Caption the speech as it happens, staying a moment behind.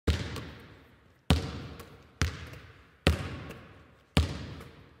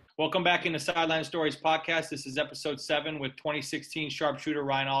Welcome back into Sideline Stories podcast. This is episode 7 with 2016 sharpshooter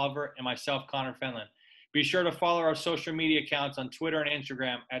Ryan Oliver and myself, Connor Fenlon. Be sure to follow our social media accounts on Twitter and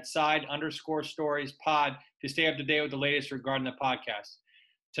Instagram at @side_stories_pod to stay up to date with the latest regarding the podcast.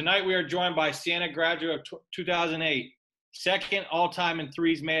 Tonight we are joined by Siena graduate of 2008, second all-time in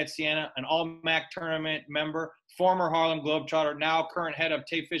threes made at Siena, an All-MAC tournament member, former Harlem Globetrotter, now current head of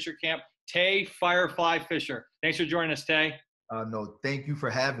Tay Fisher camp, Tay Firefly Fisher. Thanks for joining us, Tay. No, thank you for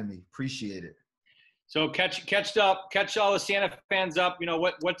having me. Appreciate it. So catch all the Siena fans up. You know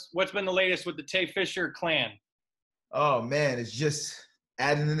what's been the latest with the Tay Fisher clan? Oh man, it's just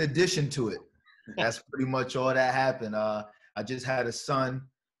adding an addition to it. That's pretty much all that happened. I just had a son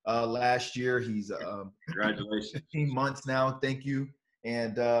last year. He's Congratulations. 15 months now. Thank you.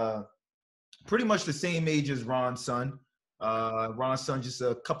 And pretty much the same age as Ron's son. Ron's son just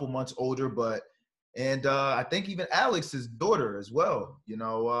a couple months older, and I think even Alex's daughter as well,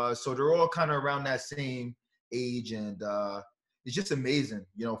 so they're all kind of around that same age, and it's just amazing.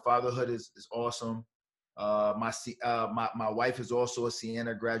 Fatherhood is awesome. My wife is also a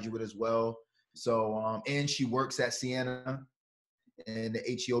Siena graduate as well. So, and she works at Siena in the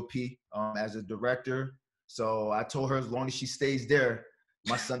HEOP as a director. So I told her as long as she stays there,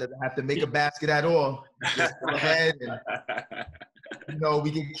 my son doesn't have to make a basket at all. Just go ahead and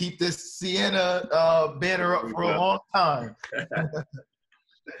we can keep this Siena banner up for a long time.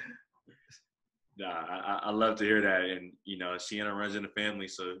 I love to hear that. And, Siena runs in the family,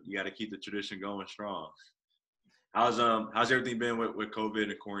 so you got to keep the tradition going strong. How's everything been with COVID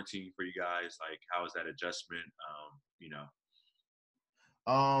and quarantine for you guys? Like, how is that adjustment?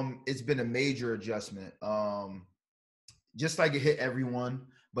 It's been a major adjustment. Just like it hit everyone,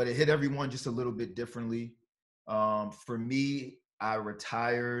 but it hit everyone just a little bit differently. For me, I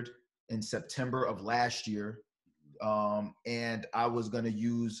retired in September of last year, and I was going to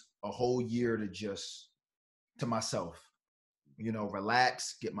use a whole year to myself,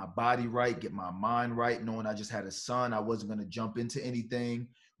 relax, get my body right, get my mind right, knowing I just had a son. I wasn't going to jump into anything,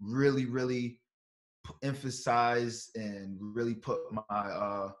 really, really emphasize and really put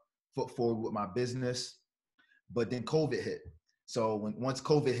my foot forward with my business. But then COVID hit. So once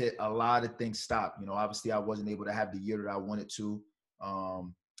COVID hit, a lot of things stopped. Obviously I wasn't able to have the year that I wanted to.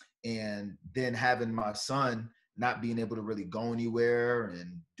 And then having my son, not being able to really go anywhere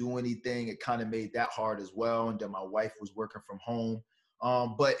and do anything, it kind of made that hard as well. And then my wife was working from home.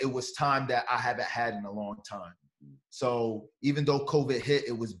 But it was time that I haven't had in a long time. So even though COVID hit,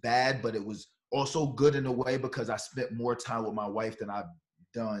 it was bad, but it was also good in a way because I spent more time with my wife than I've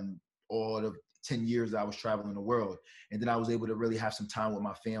done all the 10 years I was traveling the world. And then I was able to really have some time with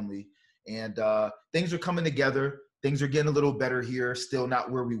my family. And things are coming together. Things are getting a little better here. Still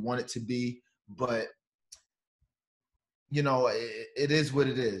not where we want it to be. But, it is what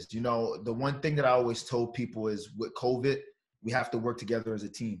it is. The one thing that I always told people is with COVID, we have to work together as a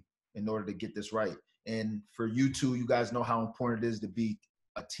team in order to get this right. And for you two, you guys know how important it is to be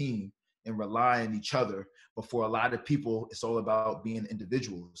a team and rely on each other. But for a lot of people, it's all about being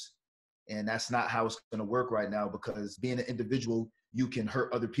individuals. And that's not how it's going to work right now, because being an individual, you can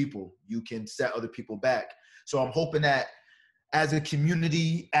hurt other people. You can set other people back. So I'm hoping that as a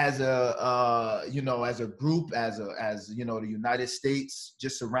community, as a group, as the United States,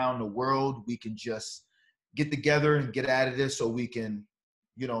 just around the world, we can just get together and get out of this so we can,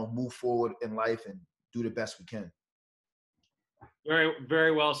 move forward in life and do the best we can. Very,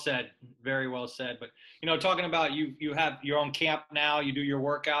 very well said. Very well said. But, talking about you have your own camp now, you do your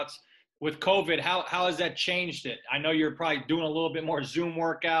workouts. With COVID, how has that changed it? I know you're probably doing a little bit more Zoom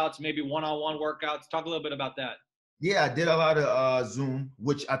workouts, maybe one-on-one workouts. Talk a little bit about that. Yeah, I did a lot of Zoom,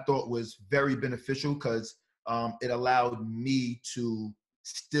 which I thought was very beneficial because it allowed me to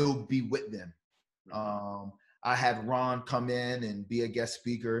still be with them. I had Ron come in and be a guest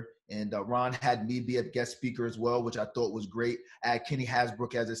speaker, and Ron had me be a guest speaker as well, which I thought was great. I had Kenny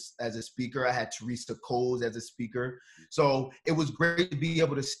Hasbrook as a speaker. I had Teresa Coles as a speaker. So it was great to be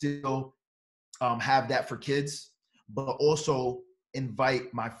able to still have that for kids, but also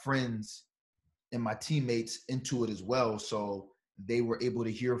invite my friends and my teammates into it as well. So they were able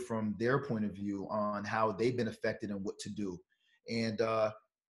to hear from their point of view on how they've been affected and what to do. And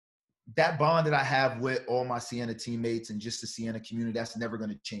that bond that I have with all my Siena teammates and just the Siena community, that's never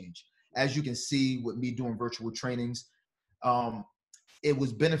going to change. As you can see with me doing virtual trainings, it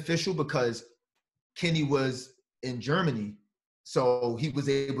was beneficial because Kenny was in Germany. So he was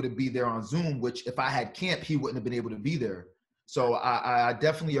able to be there on Zoom, which if I had camp, he wouldn't have been able to be there. So I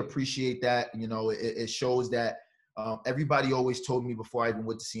definitely appreciate that. It shows that everybody always told me before I even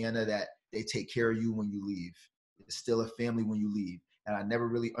went to Siena that they take care of you when you leave. It's still a family when you leave. And I never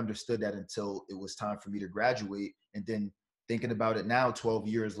really understood that until it was time for me to graduate. And then thinking about it now, 12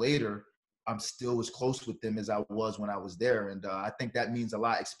 years later, I'm still as close with them as I was when I was there. And I think that means a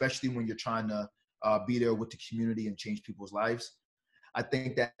lot, especially when you're trying to be there with the community and change people's lives. I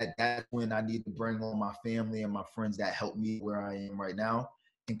think that that's when I need to bring on my family and my friends that help me where I am right now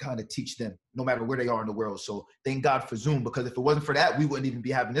and kind of teach them no matter where they are in the world. So thank God for Zoom, because if it wasn't for that, we wouldn't even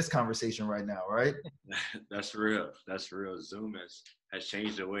be having this conversation right now, right? That's real. That's real. Zoom has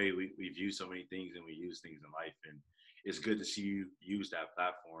changed the way we view so many things and we use things in life. And it's good to see you use that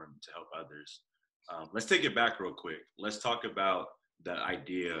platform to help others. Let's take it back real quick. Let's talk about the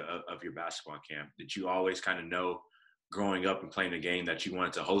idea of your basketball camp. Did you always kind of know growing up and playing the game that you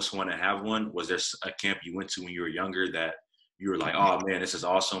wanted to host one and have one? Was there a camp you went to when you were younger that you were like, oh man, this is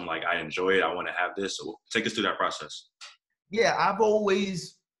awesome. Like, I enjoy it. I want to have this. So take us through that process. Yeah, I've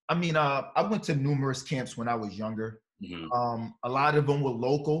always, I went to numerous camps when I was younger. Mm-hmm. A lot of them were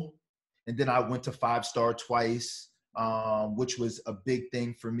local. And then I went to 5-star twice, which was a big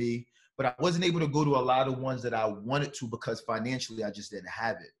thing for me. But I wasn't able to go to a lot of ones that I wanted to because financially I just didn't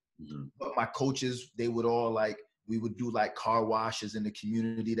have it. Mm-hmm. But my coaches, they would all we would do like car washes in the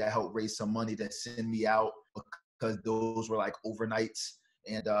community that helped raise some money to send me out because those were like overnights.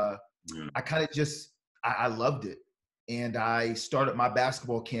 And I kind of I loved it. And I started my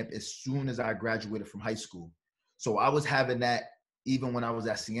basketball camp as soon as I graduated from high school. So I was having that even when I was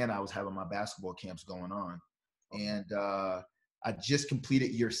at Siena, I was having my basketball camps going on. And I just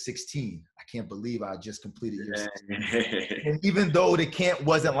completed year 16. I can't believe I just completed year 16. And even though the camp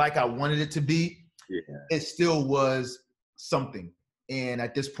wasn't like I wanted it to be, it still was something. And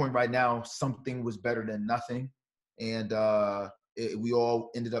at this point right now, something was better than nothing. And we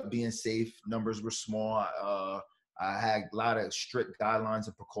all ended up being safe. Numbers were small. I had a lot of strict guidelines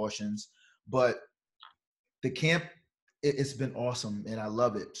and precautions. But the camp, it's been awesome, and I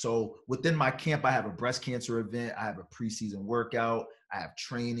love it. So within my camp, I have a breast cancer event. I have a preseason workout. I have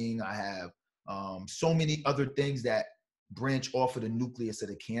training. I have so many other things that branch off of the nucleus of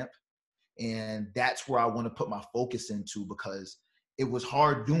the camp. And that's where I want to put my focus into, because it was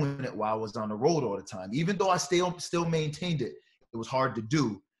hard doing it while I was on the road all the time. Even though I still maintained it, it was hard to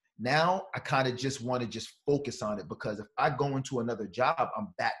do. Now I kind of just want to focus on it, because if I go into another job,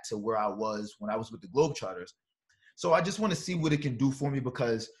 I'm back to where I was when I was with the Globetrotters. So I just want to see what it can do for me,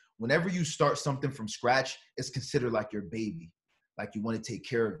 because whenever you start something from scratch, it's considered like your baby. Like you want to take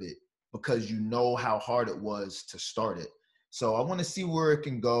care of it because you know how hard it was to start it. So I want to see where it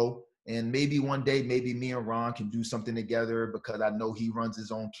can go. And maybe one day, maybe me and Ron can do something together, because I know he runs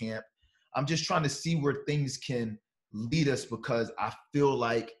his own camp. I'm just trying to see where things can lead us, because I feel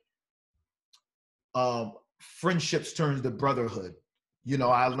like friendships turns to brotherhood. You know,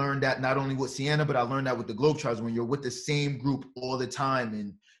 I learned that not only with Siena, but I learned that with the Globetrotters. When you're with the same group all the time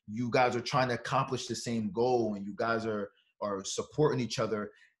and you guys are trying to accomplish the same goal and you guys are supporting each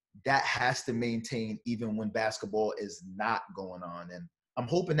other, that has to maintain even when basketball is not going on. And I'm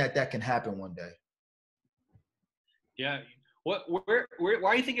hoping that that can happen one day. Yeah. Why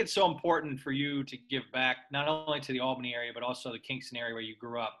do you think it's so important for you to give back, not only to the Albany area, but also the Kingston area where you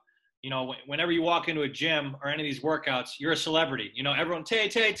grew up? You know, whenever you walk into a gym or any of these workouts, you're a celebrity. You know, everyone, Tay,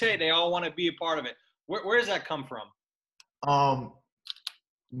 they all want to be a part of it. Where does that come from?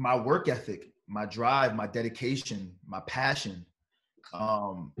 My work ethic, my drive, my dedication, my passion,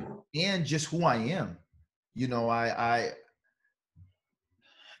 and just who I am. You know, I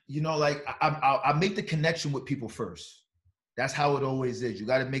make the connection with people first. That's how it always is. You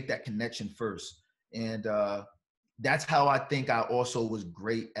got to make that connection first. And that's how I think I also was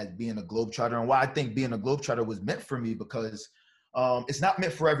great at being a Globetrotter, and why I think being a Globetrotter was meant for me, because it's not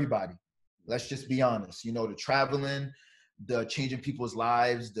meant for everybody. Let's just be honest. You know, the traveling, the changing people's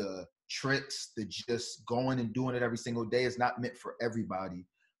lives, the tricks, the just going and doing it every single day is not meant for everybody.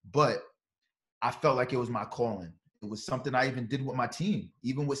 But I felt like it was my calling. It was something I even did with my team.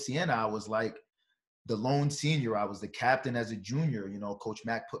 Even with Siena, I was like the lone senior. I was the captain as a junior. You know, Coach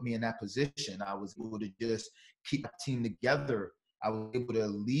Mack put me in that position. I was able to just keep my team together. I was able to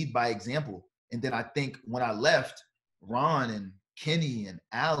lead by example. And then I think when I left, Ron and Kenny and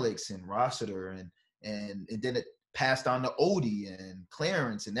Alex and Rossiter and then it passed on to Odie and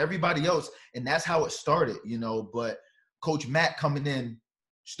Clarence and everybody else. And that's how it started, you know. But Coach Mack coming in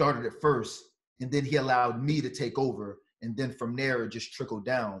started it first, and then he allowed me to take over. And then from there, it just trickled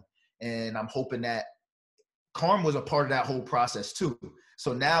down. And I'm hoping that Carm was a part of that whole process too.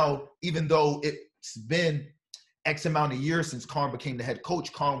 So now, even though it's been X amount of years since Carm became the head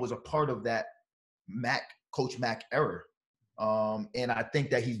coach, Carm was a part of that Coach Mack era. And I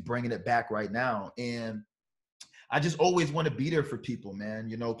think that he's bringing it back right now. And I just always want to be there for people, man.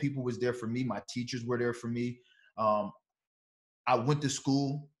 You know, people was there for me. My teachers were there for me. I went to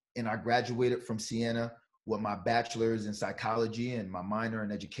school and I graduated from Siena with my bachelor's in psychology and my minor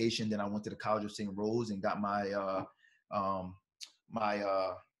in education. Then I went to the College of St. Rose and got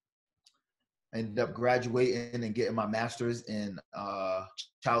I ended up graduating and getting my master's in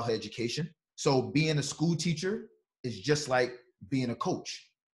childhood education. So being a school teacher is just like being a coach.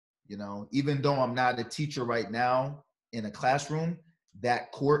 You know, even though I'm not a teacher right now in a classroom,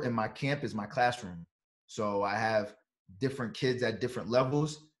 that court in my camp is my classroom. So I have different kids at different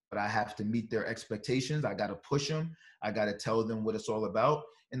levels, but I have to meet their expectations. I got to push them. I got to tell them what it's all about.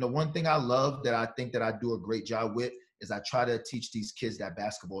 And the one thing I love that I think that I do a great job with is I try to teach these kids that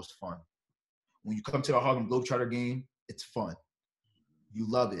basketball is fun. When you come to the Harlem Globetrotter game, it's fun. You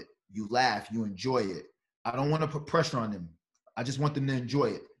love it. You laugh. You enjoy it. I don't want to put pressure on them. I just want them to enjoy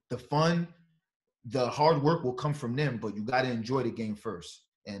it. The fun, the hard work will come from them, but you got to enjoy the game first.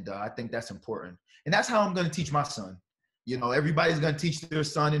 And I think that's important. And that's how I'm going to teach my son. You know, everybody's going to teach their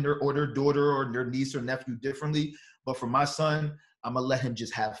son and their daughter or their niece or nephew differently. But for my son, I'm going to let him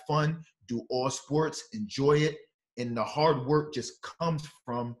just have fun, do all sports, enjoy it. And the hard work just comes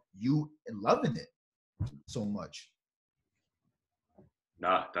from you and loving it so much.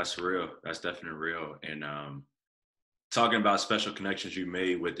 Nah, that's real. That's definitely real. And talking about special connections you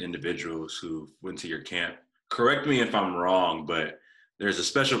made with individuals who went to your camp, correct me if I'm wrong, but there's a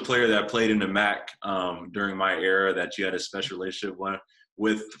special player that played in the MAC during my era that you had a special relationship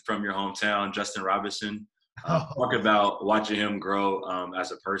with from your hometown, Justin Robinson. Talk about watching him grow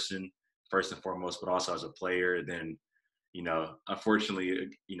as a person, first and foremost, but also as a player. Then, you know, unfortunately,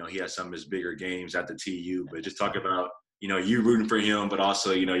 you know, he had some of his bigger games at the TU, but just talk about, you know, you rooting for him, but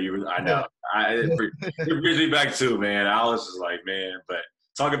also, you know, it brings me back too, man. I was just like, man, but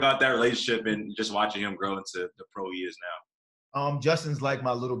talk about that relationship and just watching him grow into the pro he is now. Justin's like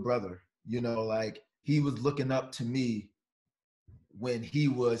my little brother, you know, like he was looking up to me when he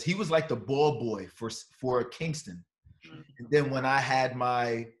was like the ball boy for Kingston. Mm-hmm. And then when I had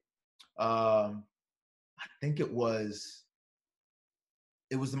my, I think it was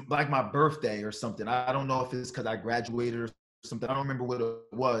like my birthday or something. I don't know if it's because I graduated or something. I don't remember what it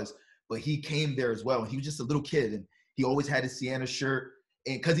was, but he came there as well. And he was just a little kid and he always had his Siena shirt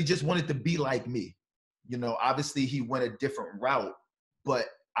and because he just wanted to be like me. You know, obviously he went a different route, but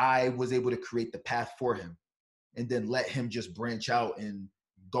I was able to create the path for him and then let him just branch out and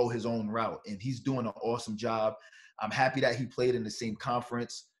go his own route. And he's doing an awesome job. I'm happy that he played in the same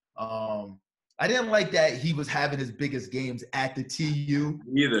conference. I didn't like that he was having his biggest games at the TU.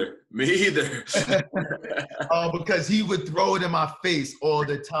 Me either. Because he would throw it in my face all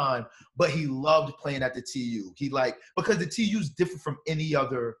the time, but he loved playing at the TU. Because the TU is different from any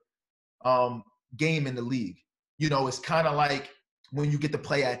other game in the league. You know, it's kind of like when you get to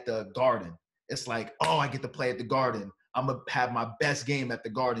play at the Garden. It's like, oh, I get to play at the Garden. I'm gonna have my best game at the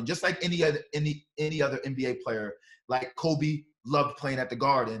Garden, just like any other NBA player. Like Kobe loved playing at the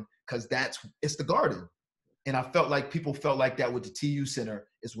Garden because it's the Garden. And I felt like people felt like that with the TU Center.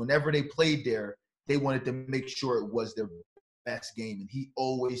 Is whenever they played there, they wanted to make sure it was their best game. And he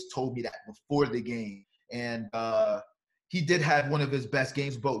always told me that before the game. And he did have one of his best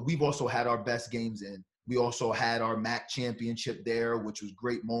games, but we've also had our best games. And we also had our MAC championship there, which was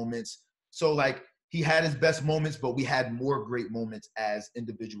great moments. So like he had his best moments, but we had more great moments as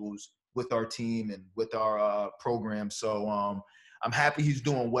individuals with our team and with our program. So I'm happy he's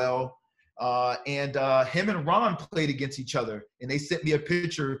doing well. And him and Ron played against each other, and they sent me a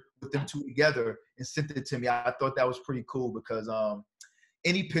picture with them two together and sent it to me. I thought that was pretty cool because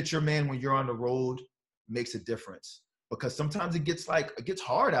any picture, man, when you're on the road makes a difference because sometimes it gets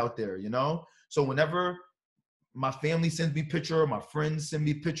hard out there, you know? So whenever my family sends me pictures or my friends send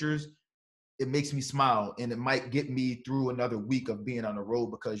me pictures, it makes me smile and it might get me through another week of being on the road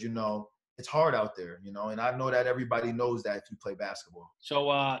because, you know, it's hard out there, you know, and I know that everybody knows that if you play basketball.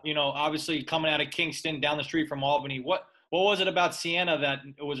 So, you know, obviously coming out of Kingston down the street from Albany, what was it about Siena that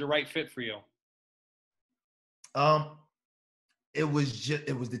it was a right fit for you? It was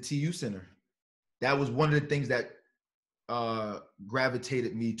the TU Center. That was one of the things that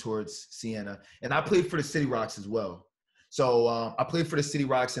gravitated me towards Siena. And I played for the City Rocks as well. So I played for the City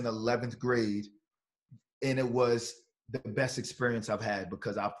Rocks in 11th grade, and it was the best experience I've had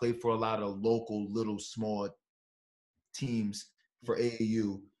because I played for a lot of local, little, small teams for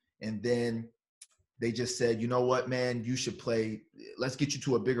AAU. And then they just said, you know what, man, you should play. Let's get you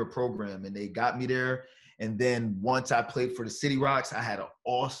to a bigger program. And they got me there. And then once I played for the City Rocks, I had an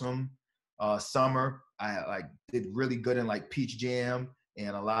awesome summer. I did really good in like Peach Jam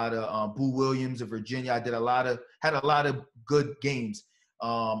and a lot of Boo Williams of Virginia. I had a lot of good games.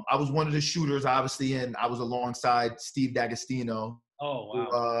 I was one of the shooters, obviously, and I was alongside Steve D'Agostino. Oh,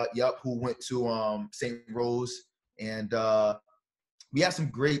 wow. Who went to St. Rose. And we had some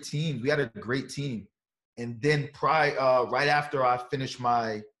great teams. We had a great team. And then right after I finished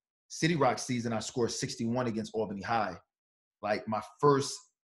my City Rock season, I scored 61 against Albany High. Like my first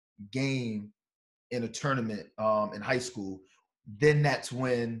game in a tournament in high school. Then that's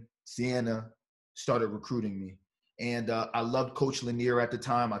when Siena started recruiting me. And I loved Coach Lanier at the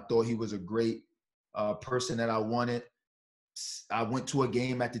time. I thought he was a great person that I wanted. I went to a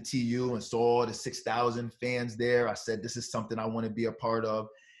game at the TU and saw the 6,000 fans there. I said, this is something I want to be a part of.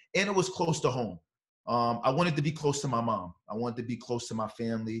 And it was close to home. I wanted to be close to my mom. I wanted to be close to my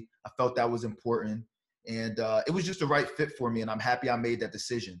family. I felt that was important. And it was just the right fit for me. And I'm happy I made that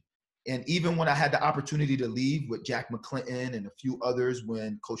decision. And even when I had the opportunity to leave with Jack McClinton and a few others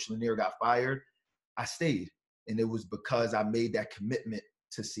when Coach Lanier got fired, I stayed. And it was because I made that commitment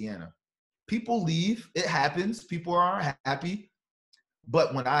to Siena. People leave. It happens. People aren't happy.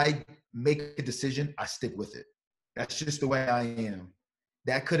 But when I make a decision, I stick with it. That's just the way I am.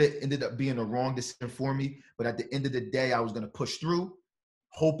 That could have ended up being a wrong decision for me. But at the end of the day, I was going to push through,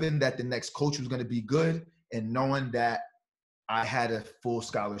 hoping that the next coach was going to be good and knowing that I had a full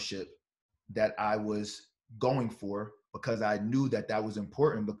scholarship that I was going for because I knew that that was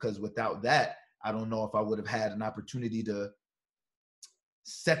important, because without that, I don't know if I would have had an opportunity to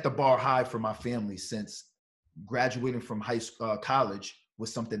set the bar high for my family, since graduating from college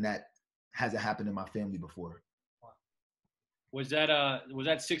was something that hasn't happened in my family before. Was that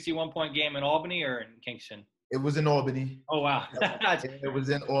 61-point game in Albany or in Kingston? It was in Albany. Oh, wow. It was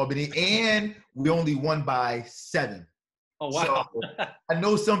in Albany, and we only won by 7. Oh, wow. So I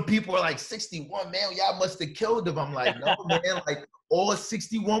know some people are like, 61, man, y'all must have killed them. I'm like, no, man, like all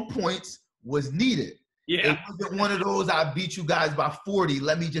 61 points was needed. Yeah. It wasn't one of those, I beat you guys by 40,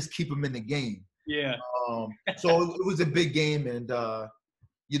 let me just keep them in the game. Yeah. So it was a big game, and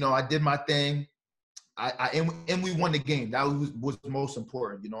I did my thing. And we won the game. That was most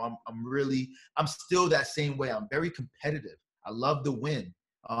important. I'm still that same way. I'm very competitive. I love to win.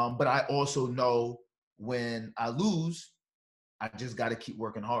 But I also know when I lose, I just got to keep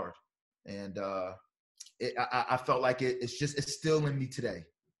working hard. And I felt like it's still in me today,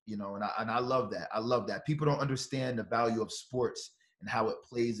 and I love that. I love that. People don't understand the value of sports and how it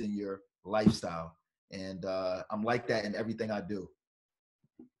plays in your lifestyle. And I'm like that in everything I do.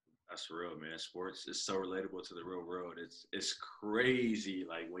 That's real, man. Sports is so relatable to the real world. It's crazy,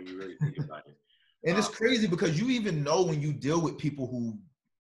 like when you really think about it. And it's crazy because you even know when you deal with people who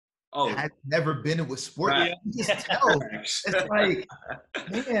had never been with sports, right. You just tell. It's like,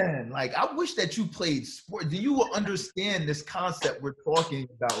 man, like I wish that you played sport. Do you understand this concept we're talking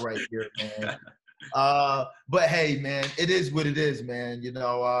about right here, man? But hey, man, it is what it is, man.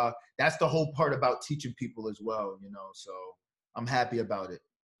 That's the whole part about teaching people as well, so I'm happy about it.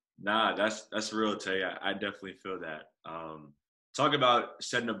 Nah, that's real, Tay. I definitely feel that. Talk about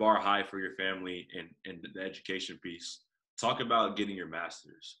setting the bar high for your family and the education piece. Talk about getting your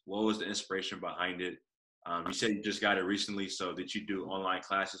master's. What was the inspiration behind it? You said you just got it recently, so did you do online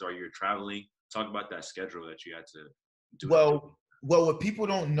classes or you're traveling? Talk about that schedule that you had to do. Well, what people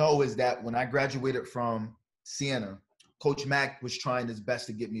don't know is that when I graduated from Siena, Coach Mack was trying his best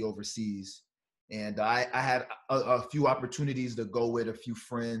to get me overseas. And I had a few opportunities to go with a few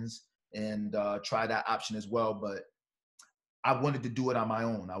friends and try that option as well. But I wanted to do it on my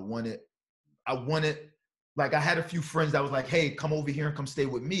own. I wanted, like I had a few friends that was like, hey, come over here and come stay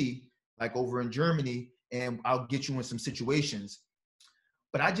with me, like over in Germany, and I'll get you in some situations.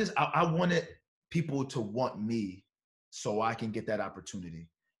 But I wanted people to want me so I can get that opportunity.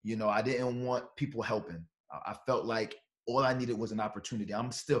 I didn't want people helping. I felt like all I needed was an opportunity.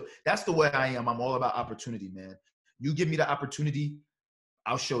 That's the way I am. I'm all about opportunity, man. You give me the opportunity,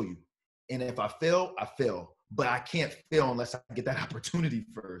 I'll show you. And if I fail, I fail. But I can't fail unless I get that opportunity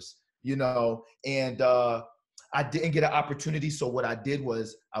first, And I didn't get an opportunity. So what I did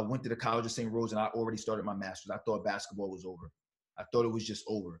was I went to the College of St. Rose and I already started my master's. I thought basketball was over. I thought it was just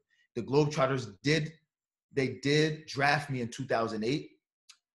over. The Globetrotters did draft me in 2008.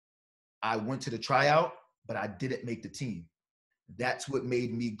 I went to the tryout, but I didn't make the team. That's what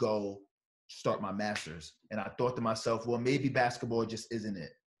made me go start my master's. And I thought to myself, well, maybe basketball just isn't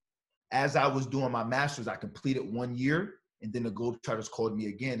it. As I was doing my master's, I completed 1 year, and then the Globetrotters called me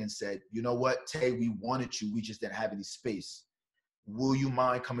again and said, you know what, Tay, we wanted you. We just didn't have any space. Will you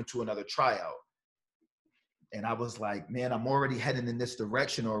mind coming to another tryout? And I was like, man, I'm already heading in this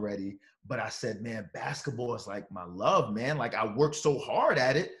direction already. But I said, man, basketball is like my love, man. Like I worked so hard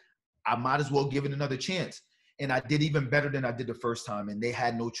at it, I might as well give it another chance. And I did even better than I did the first time. And they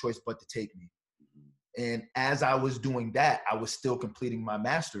had no choice but to take me. And as I was doing that, I was still completing my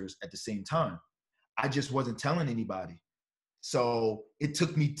master's at the same time. I just wasn't telling anybody. So it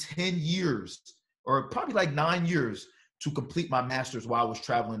took me 10 years, or probably like 9 years, to complete my master's while I was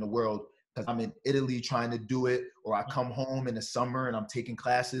traveling the world, because I'm in Italy trying to do it, or I come home in the summer and I'm taking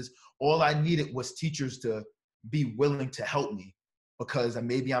classes. All I needed was teachers to be willing to help me, because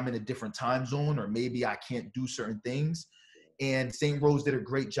maybe I'm in a different time zone, or maybe I can't do certain things. And St. Rose did a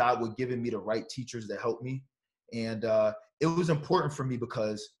great job with giving me the right teachers to help me. And it was important for me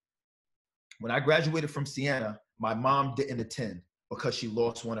because when I graduated from Siena, my mom didn't attend because she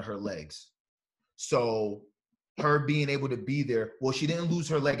lost one of her legs. So her being able to be there, well, she didn't lose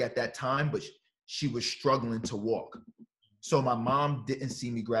her leg at that time, but she was struggling to walk. So my mom didn't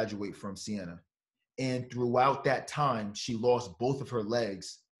see me graduate from Siena. And throughout that time, she lost both of her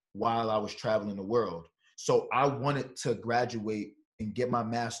legs while I was traveling the world. So I wanted to graduate and get my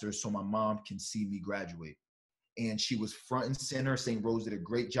master's so my mom can see me graduate. And she was front and center. St. Rose did a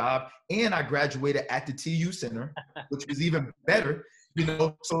great job. And I graduated at the TU Center, which was even better, you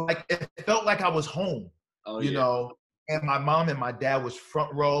know. So like it felt like I was home, you know. And my mom and my dad was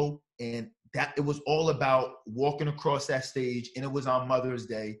front row. And that it was all about walking across that stage. And it was on Mother's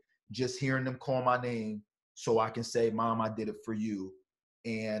Day, just hearing them call my name so I can say, Mom, I did it for you.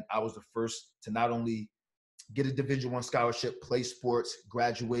 And I was the first to not only get a Division I scholarship, play sports,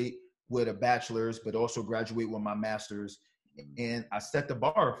 graduate with a bachelor's, but also graduate with my master's. And I set the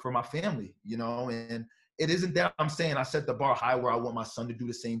bar for my family, you know, and it isn't that I'm saying I set the bar high where I want my son to do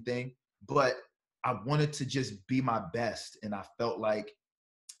the same thing, but I wanted to just be my best. And I felt like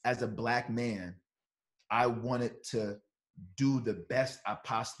as a Black man, I wanted to do the best I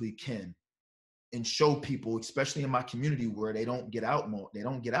possibly can and show people, especially in my community where they don't get out more,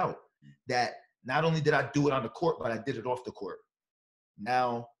 that not only did I do it on the court, but I did it off the court.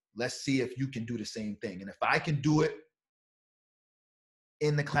 Now, let's see if you can do the same thing. And if I can do it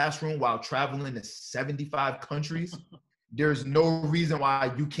in the classroom while traveling to 75 countries, there's no reason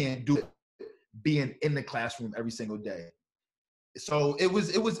why you can't do it being in the classroom every single day. So it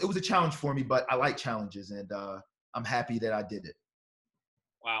was a challenge for me, but I like challenges, and I'm happy that I did it.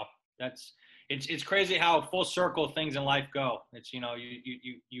 Wow, it's crazy how full circle things in life go. It's, you know,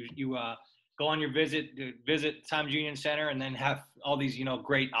 you go on your visit Times Union Center, and then have all these, you know,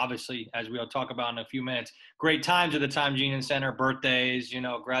 great, obviously, as we'll talk about in a few minutes, great times at the Times Union Center, birthdays, you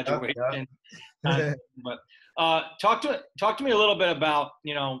know, graduation. Yeah. But talk to me a little bit about,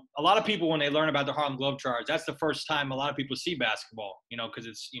 you know, a lot of people, when they learn about the Harlem Globetrotters, that's the first time a lot of people see basketball, you know, because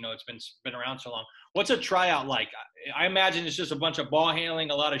it's, you know, it's been around so long. What's a tryout like? I imagine it's just a bunch of ball handling,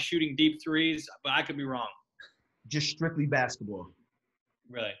 a lot of shooting deep threes, but I could be wrong. Just strictly basketball.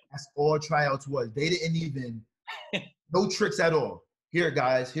 Really? That's all tryouts was. They didn't even, no tricks at all. Here,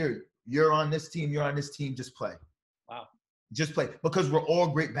 guys, here, you're on this team, just play. Wow. Just play. Because we're all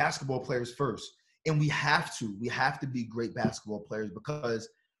great basketball players first. And we have to be great basketball players because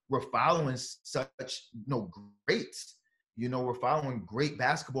we're following such, you know, greats. You know, we're following great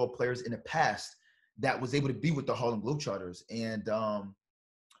basketball players in the past that was able to be with the Harlem Globetrotters. And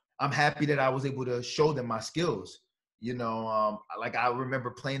I'm happy that I was able to show them my skills. You know, like I remember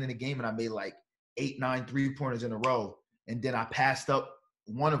playing in a game and I made like 8-9 3-pointers in a row. And then I passed up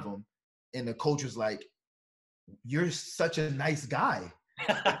one of them and the coach was like, "You're such a nice guy.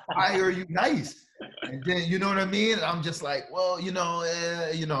 Why are you nice?" And then, you know what I mean? I'm just like, well, you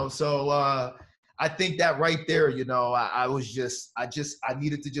know, so I think that right there, you know, I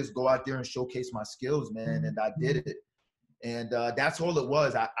needed to just go out there and showcase my skills, man. And I did it. And that's all it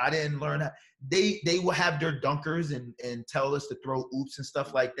was. I didn't learn how. They will have their dunkers and tell us to throw oops and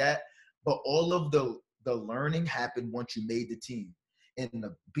stuff like that. But all of the learning happened once you made the team. And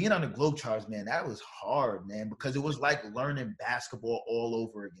being on the Globetrotters, man, that was hard, man, because it was like learning basketball all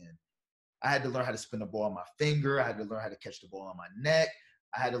over again. I had to learn how to spin the ball on my finger. I had to learn how to catch the ball on my neck.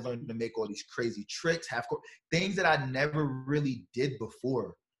 I had to learn to make all these crazy tricks, half court, things that I never really did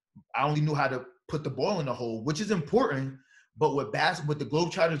before. I only knew how to put the ball in the hole, which is important. But with the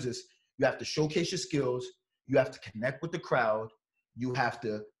Globetrotters is you have to showcase your skills. You have to connect with the crowd. You have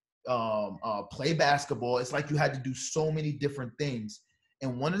to play basketball. It's like you had to do so many different things.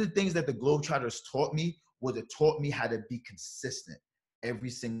 And one of the things that the Globetrotters taught me was it taught me how to be consistent every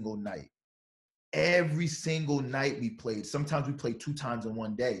single night. Every single night we played. Sometimes we played 2 times in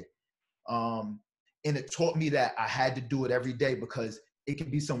one day. And it taught me that I had to do it every day because it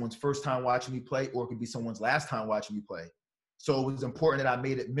could be someone's first time watching me play, or it could be someone's last time watching me play. So it was important that I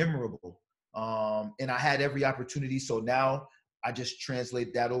made it memorable. And I had every opportunity. So now I just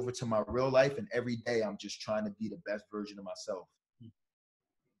translate that over to my real life. And every day I'm just trying to be the best version of myself.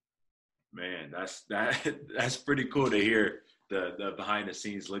 Man, that's pretty cool to hear the behind the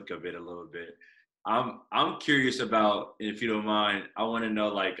scenes look of it a little bit. I'm curious about, if you don't mind, I want to know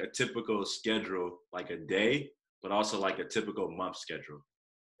like a typical schedule, like a day, but also like a typical month schedule.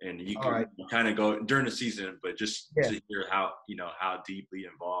 And you can kind of go during the season, but just to hear how deeply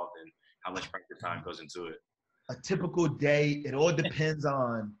involved and how much practice time goes into it. A typical day, it all depends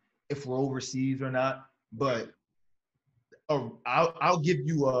on if we're overseas or not, but I'll give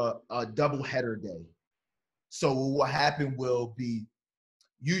you a double header day. So what happened will be,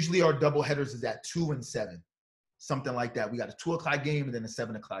 usually our double headers is at 2 and 7, something like that. We got a 2 o'clock game and then a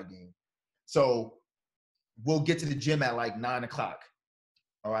 7 o'clock game. So we'll get to the gym at like 9 o'clock.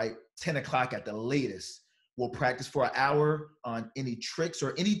 All right, 10 o'clock at the latest. We'll practice for an hour on any tricks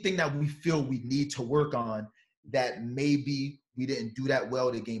or anything that we feel we need to work on that maybe we didn't do that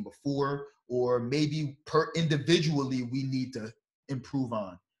well the game before, or maybe individually we need to improve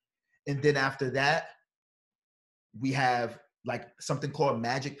on. And then after that, we have like something called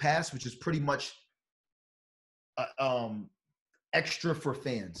Magic Pass, which is pretty much extra for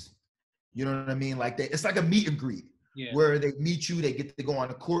fans. You know what I mean? Like it's like a meet and greet. Yeah. Where they meet you, they get to go on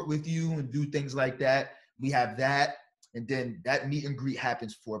the court with you and do things like that. We have that. And then that meet and greet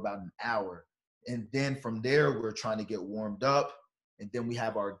happens for about an hour. And then from there, we're trying to get warmed up. And then we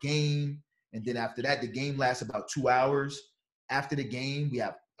have our game. And then after that, the game lasts about 2 hours. After the game, we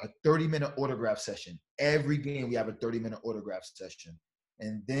have a 30-minute autograph session. Every game, we have a 30-minute autograph session.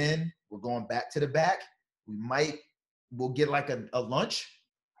 And then we're going back to the back. We'll get like a lunch,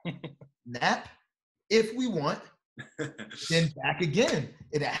 nap, if we want. Then back again.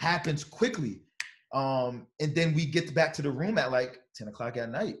 It happens quickly. And then we get back to the room at like 10 o'clock at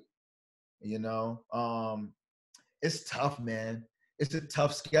night. You know, it's tough, man. It's a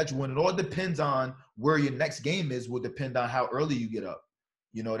tough schedule. And it all depends on where your next game is, will depend on how early you get up.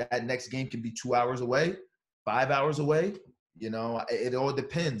 You know, that next game can be 2 hours away, 5 hours away. You know, it all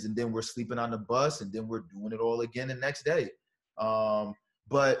depends. And then we're sleeping on the bus, and then we're doing it all again the next day.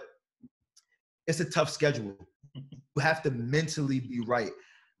 But it's a tough schedule. You have to mentally be right.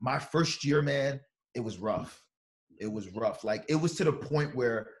 My first year, man, it was rough. It was rough. Like, it was to the point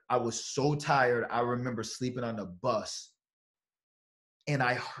where I was so tired. I remember sleeping on the bus, and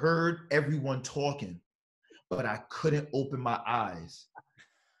I heard everyone talking, but I couldn't open my eyes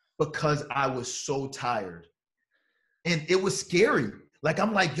because I was so tired. And it was scary. Like,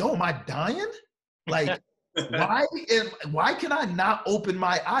 I'm like, yo, am I dying? Like, why can I not open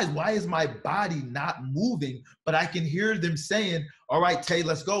my eyes? Why is my body not moving? But I can hear them saying, all right, Tay,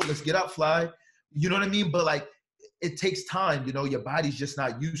 let's go. Let's get up, fly. You know what I mean? But like, it takes time. You know, your body's just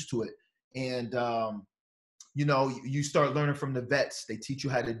not used to it. And, you know, you start learning from the vets. They teach you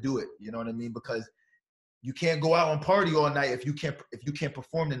how to do it. You know what I mean? Because you can't go out and party all night if you can't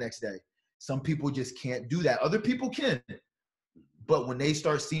perform the next day. Some people just can't do that. Other people can. But when they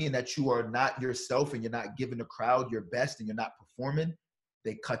start seeing that you are not yourself and you're not giving the crowd your best and you're not performing,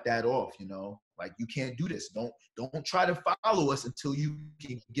 they cut that off, you know? Like, you can't do this. Don't try to follow us until you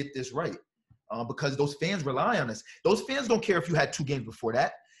can get this right. Because those fans rely on us. Those fans don't care if you had 2 games before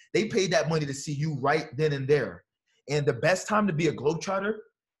that. They paid that money to see you right then and there. And the best time to be a Globetrotter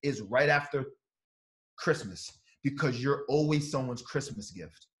is right after Christmas, because you're always someone's Christmas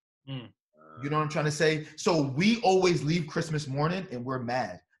gift. You know what I'm trying to say? So we always leave Christmas morning and we're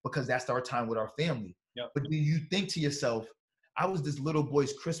mad because that's our time with our family. Yep. But do you think to yourself, I was this little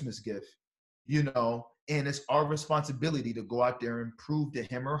boy's Christmas gift, you know, and it's our responsibility to go out there and prove to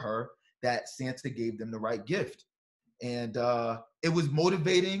him or her that Santa gave them the right gift. And it was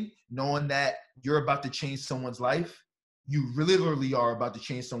motivating knowing that you're about to change someone's life. You literally are about to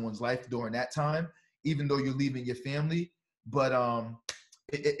change someone's life during that time, even though you're leaving your family. But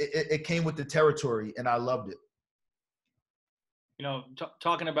it came with the territory, and I loved it. You know,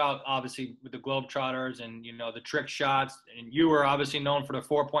 talking about obviously with the Globetrotters and, you know, the trick shots, and you were obviously known for the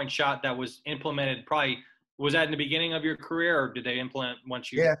 4-point shot that was implemented probably, was that in the beginning of your career, or did they implement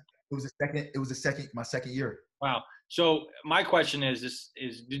once you? Yeah, my second year. Wow. So my question is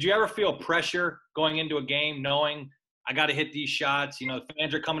did you ever feel pressure going into a game knowing I got to hit these shots? You know,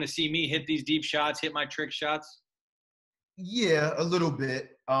 fans are coming to see me hit these deep shots, hit my trick shots. Yeah, a little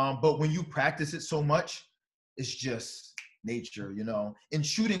bit. But when you practice it so much, it's just nature, you know. And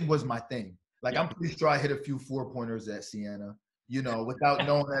shooting was my thing. Like, yeah. I'm pretty sure I hit a few 4-pointers at Siena, you know, without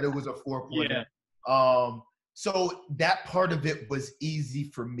knowing that it was a 4-pointer. Yeah. So that part of it was easy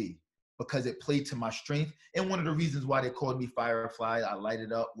for me because it played to my strength. And one of the reasons why they called me Firefly, I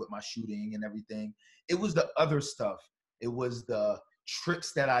lighted up with my shooting and everything. It was the other stuff. It was the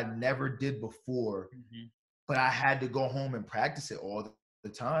tricks that I never did before, but I had to go home and practice it all the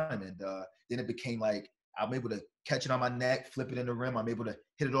time. And then it became like I'm able to catch it on my neck, flip it in the rim. I'm able to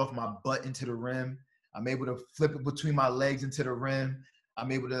hit it off my butt into the rim. I'm able to flip it between my legs into the rim.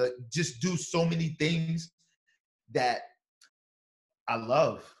 I'm able to just do so many things that I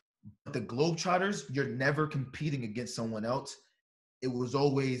love. But the Globetrotters, you're never competing against someone else. It was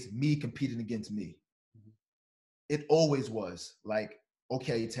always me competing against me. It always was like,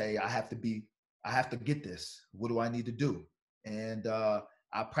 okay, Tay, I have to get this. What do I need to do? And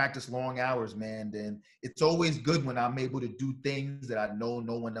I practice long hours, man. And it's always good when I'm able to do things that I know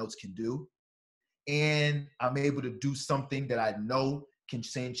no one else can do. And I'm able to do something that I know can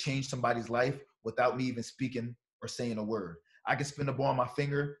change somebody's life without me even speaking or saying a word. I can spin the ball on my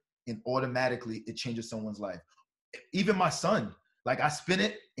finger and automatically it changes someone's life. Even my son, like I spin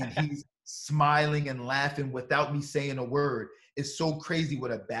it and he's smiling and laughing without me saying a word. It's so crazy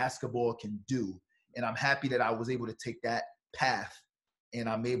what a basketball can do. And I'm happy that I was able to take that path and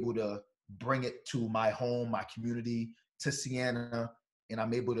I'm able to bring it to my home, my community, to Siena, and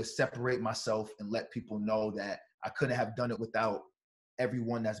I'm able to separate myself and let people know that I couldn't have done it without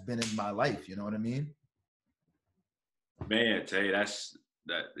everyone that's been in my life. You know what I mean? Man, Tay, that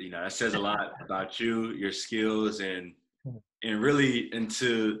says a lot about you, your skills, and really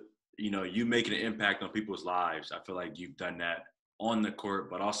into you making an impact on people's lives. I feel like you've done that on the court,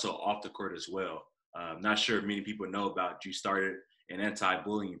 but also off the court as well. Not sure if many people know about you started an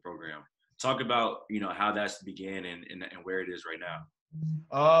anti-bullying program. Talk about how that's began and where it is right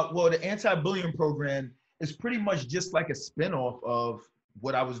now. Well, the anti-bullying program is pretty much just like a spinoff of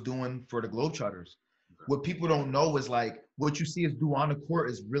what I was doing for the Globetrotters. Okay. What people don't know is like what you see us do on the court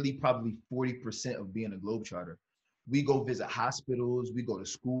is really probably 40% of being a Globetrotter. We go visit hospitals, we go to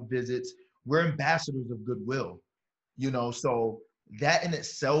school visits. We're ambassadors of goodwill, so that in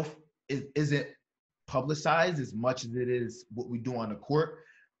itself isn't publicized as much as it is what we do on the court,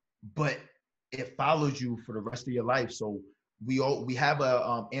 but it follows you for the rest of your life. So we have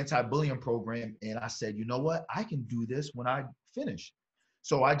a anti-bullying program, and I said, you know what, I can do this when I finish.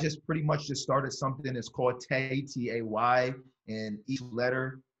 So I just pretty much just started something that's called Tay, T-A-Y, and each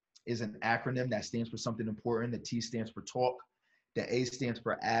letter is an acronym that stands for something important. The T stands for talk, the A stands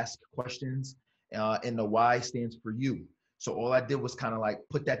for ask questions, and the Y stands for you. So all I did was kind of like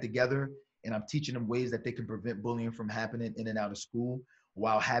put that together, and I'm teaching them ways that they can prevent bullying from happening in and out of school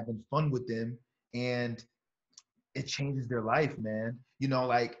while having fun with them. And it changes their life, man.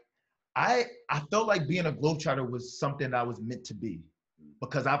 Like I felt like being a Globetrotter was something that I was meant to be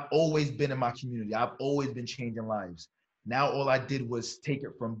because I've always been in my community. I've always been changing lives. Now all I did was take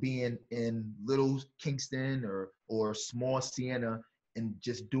it from being in little Kingston or small Siena and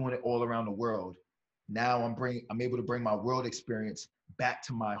just doing it all around the world. Now I'm able to bring my world experience back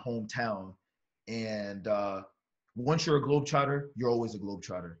to my hometown. And once you're a Globetrotter, you're always a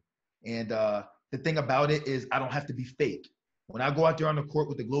Globetrotter. And the thing about it is I don't have to be fake. When I go out there on the court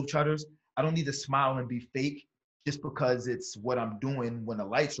with the Globetrotters, I don't need to smile and be fake just because it's what I'm doing when the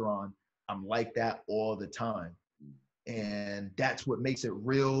lights are on. I'm like that all the time. And that's what makes it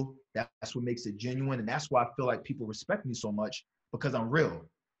real. That's what makes it genuine. And that's why I feel like people respect me so much because I'm real.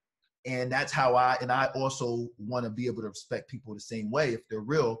 And that's how I also want to be able to respect people the same way if they're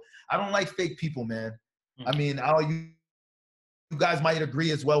real. I don't like fake people, man. I mean, you guys might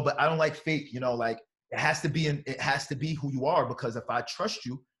agree as well, but I don't like fake, like it has to be who you are, because if I trust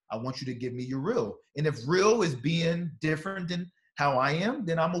you, I want you to give me your real. And if real is being different than how I am,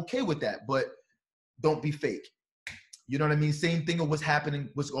 then I'm okay with that, but don't be fake. You know what I mean? Same thing of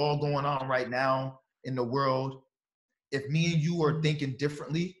what's all going on right now in the world. If me and you are thinking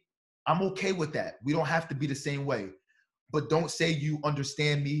differently, I'm okay with that. We don't have to be the same way, but don't say you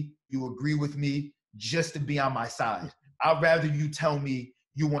understand me, you agree with me just to be on my side. I'd rather you tell me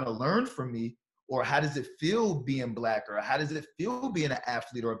you want to learn from me, or how does it feel being Black, or how does it feel being an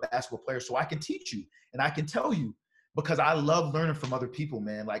athlete or a basketball player, so I can teach you and I can tell you, because I love learning from other people,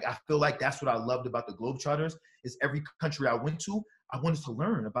 man. Like I feel like that's what I loved about the Globetrotters is every country I went to, I wanted to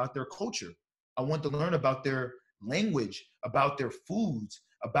learn about their culture. I wanted to learn about their language, about their foods,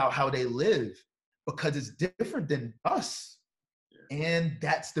 about how they live, because it's different than us. And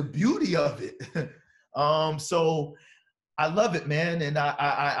that's the beauty of it. So I love it, man. And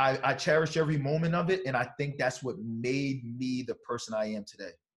I cherish every moment of it. And I think that's what made me the person I am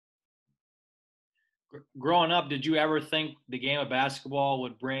today. Growing up, did you ever think the game of basketball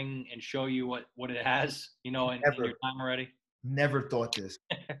would bring and show you what it has, in your Never, time already? never thought this.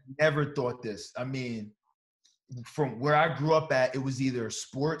 Never thought this. I mean, from where I grew up at, it was either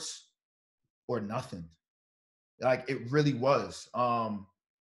sports or nothing. Like it really was.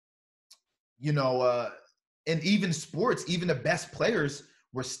 You know, and even sports, even the best players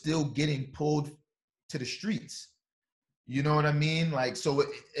were still getting pulled to the streets. You know what I mean? Like, so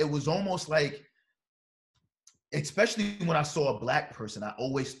it was almost like, especially when I saw a black person, I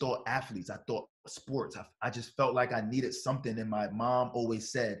always thought athletes, I thought sports. I just felt like I needed something. And my mom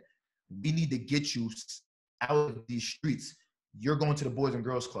always said, we need to get you out of these streets. You're going to the Boys and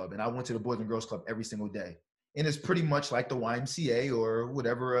Girls Club. And I went to the Boys and Girls Club every single day. And it's pretty much like the YMCA or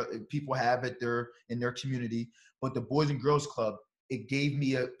whatever people have in their community. But the Boys and Girls Club, it gave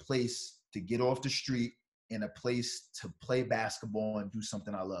me a place to get off the street and a place to play basketball and do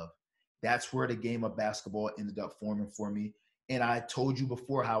something I love. That's where the game of basketball ended up forming for me. And I told you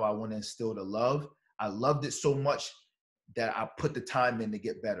before how I want to instill the love. I loved it so much that I put the time in to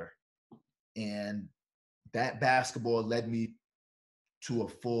get better. And that basketball led me to a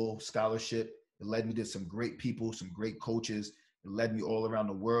full scholarship. It led me to some great people, some great coaches. It led me all around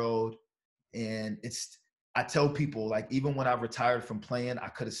the world. And I tell people, like, even when I retired from playing, I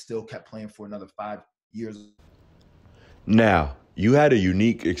could have still kept playing for another 5 years. Now, you had a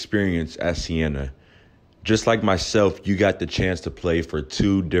unique experience at Siena. Just like myself, you got the chance to play for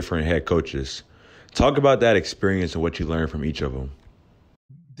 2 different head coaches. Talk about that experience and what you learned from each of them.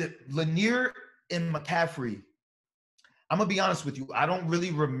 Lanier and McCaffrey, I'm going to be honest with you. I don't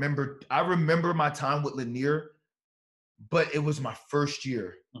really remember. I remember my time with Lanier, but it was my first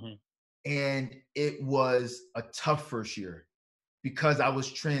year. Mm-hmm. And it was a tough first year because I was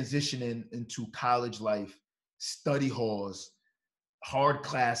transitioning into college life, study halls, hard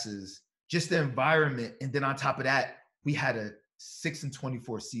classes, just the environment. And then on top of that, we had a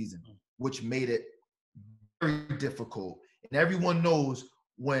 6-24 season, which made it very difficult. And everyone knows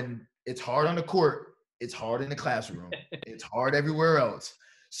when it's hard on the court, it's hard in the classroom. It's hard everywhere else.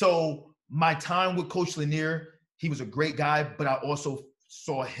 So my time with Coach Lanier, he was a great guy, but I also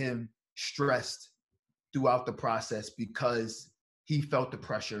saw him stressed throughout the process because he felt the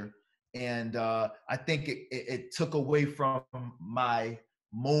pressure. And I think it took away from my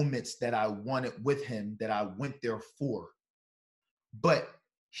moments that I wanted with him, that I went there for. But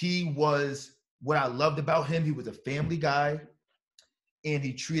he was, what I loved about him, he was a family guy, and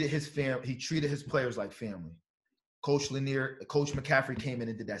he treated his players like family. Coach McCaffrey came in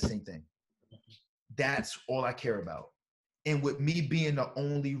and did that same thing. That's all I care about. And with me being the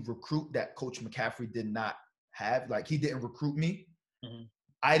only recruit that Coach McCaffrey did not have, like he didn't recruit me, mm-hmm.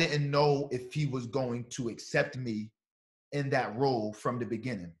 I didn't know if he was going to accept me in that role from the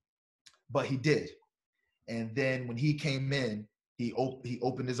beginning, but he did. And then when he came in, he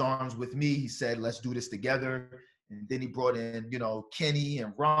opened his arms with me. He said, let's do this together. And then he brought in, Kenny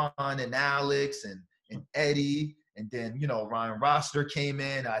and Ron and Alex and Eddie. And then, Ryan Roster came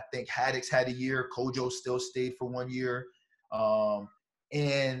in. I think Haddix had a year. Kojo still stayed for 1 year.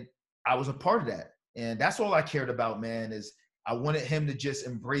 And I was a part of that. And that's all I cared about, man, is I wanted him to just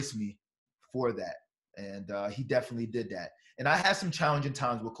embrace me for that. And he definitely did that. And I had some challenging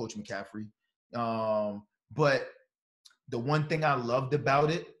times with Coach McCaffrey. But the one thing I loved about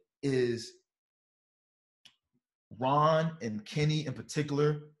it is Ron and Kenny in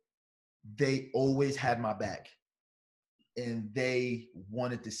particular, they always had my back. And they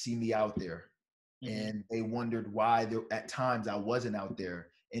wanted to see me out there. Mm-hmm. And they wondered why at times I wasn't out there.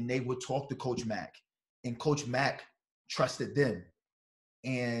 And they would talk to Coach Mack. And Coach Mack trusted them.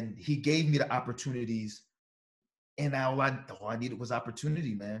 And he gave me the opportunities. And all I needed was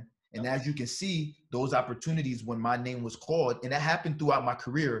opportunity, man. And as you can see, those opportunities when my name was called, and that happened throughout my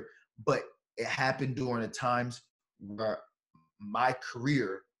career, but it happened during the times where my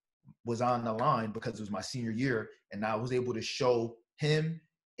career was on the line because it was my senior year. And I was able to show him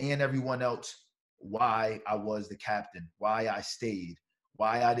and everyone else why I was the captain, why I stayed,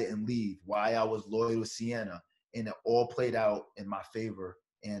 why I didn't leave, why I was loyal to Siena. And it all played out in my favor.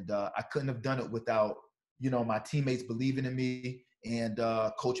 And I couldn't have done it without, my teammates believing in me and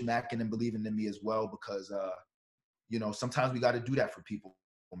Coach Mack and them believing in me as well, because, sometimes we got to do that for people,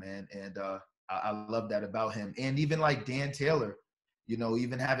 man. And I love that about him. And even like Dan Taylor,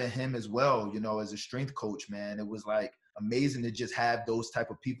 even having him as well, as a strength coach, man, it was like amazing to just have those type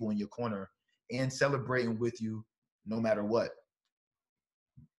of people in your corner and celebrating with you no matter what.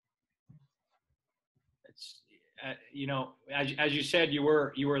 As you said, you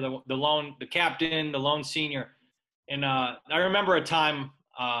were the captain, the lone senior. And I remember a time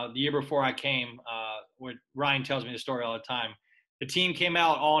the year before I came, Ryan tells me the story all the time. The team came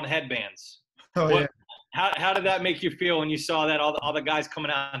out all in headbands. Oh, What, yeah. how did that make you feel when you saw that all the guys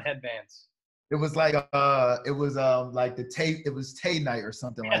coming out in headbands? It was like like it was Tay night or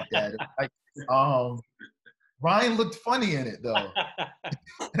something like that. Ryan looked funny in it though.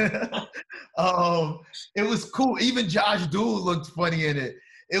 It was cool. Even Josh Dool looked funny in it.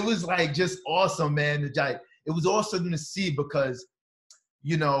 It was like just awesome, man. It was awesome to see because,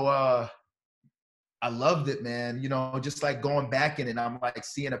 I loved it, man. Just like going back in it, I'm like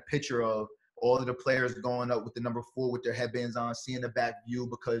seeing a picture of all of the players going up with the number 4 with their headbands on, seeing the back view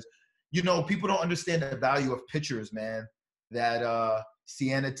because, people don't understand the value of pictures, man, that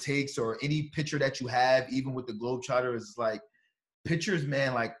Siena takes or any picture that you have, even with the Globetrotters, is like pictures,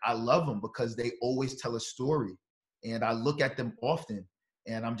 man, like I love them because they always tell a story. And I look at them often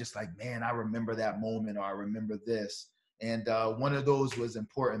and I'm just like, man, I remember that moment or I remember this. And one of those was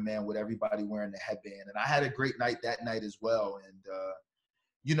important, man, with everybody wearing the headband. And I had a great night that night as well. And,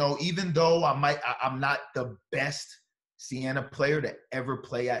 even though I'm not the best Siena player to ever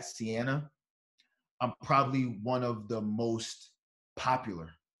play at Siena, I'm probably one of the most popular.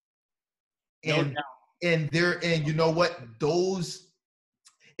 And and you know what?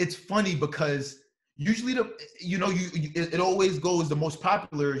 It's funny because usually it always goes, the most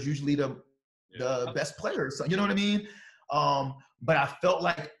popular is usually the best player. So, you know what I mean? But I felt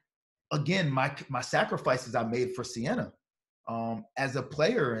like, again, my sacrifices I made for Siena as a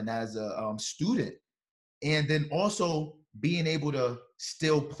player and as a student, and then also being able to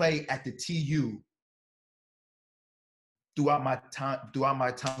still play at the TU throughout my time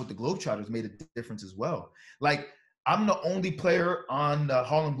with the Globetrotters made a difference as well. Like, I'm the only player on the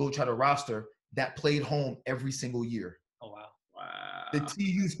Harlem Globetrotter roster that played home every single year. Oh, wow. The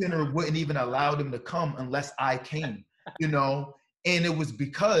TU Center wouldn't even allow them to come unless I came, and it was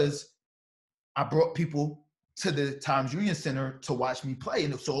because I brought people to the Times Union Center to watch me play.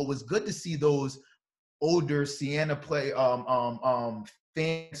 And so it was good to see those older Siena play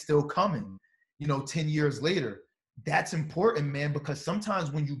fans still coming, 10 years later. That's important, man, because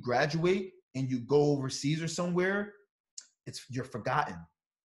sometimes when you graduate and you go overseas or somewhere, you're forgotten.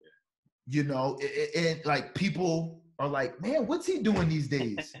 Like people are like, man, what's he doing these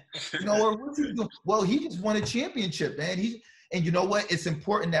days? Or what's he doing? Well, he just won a championship, man. And you know what? It's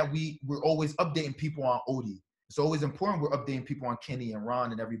important that we're always updating people on Odie. It's always important we're updating people on Kenny and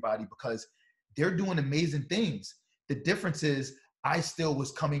Ron and everybody because they're doing amazing things. The difference is I still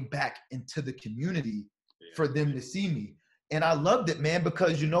was coming back into the community for them to see me. And I loved it, man,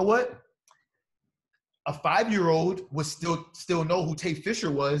 because you know what? A 5-year-old would still know who Tay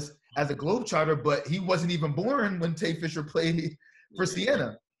Fisher was as a Globetrotter, but he wasn't even born when Tay Fisher played for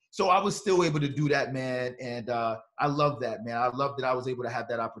Siena. So I was still able to do that, man. And I love that, man. I love that I was able to have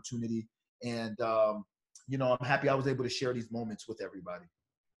that opportunity. And, I'm happy I was able to share these moments with everybody.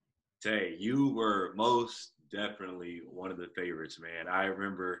 Tay, you were most definitely one of the favorites, man. I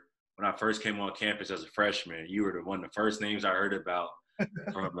remember when I first came on campus as a freshman, you were one of the first names I heard about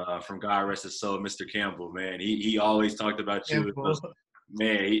from God rest his soul, Mr. Campbell, man. He always talked about you.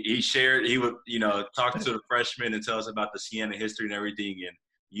 Man, he would, talk to the freshmen and tell us about the Siena history and everything. And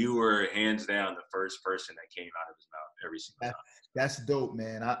you were hands down the first person that came out of his mouth every single time. That's dope,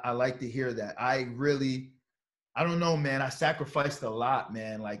 man. I like to hear that. I don't know, man. I sacrificed a lot,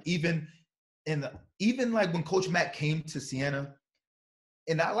 man. Like even like when Coach Mack came to Siena,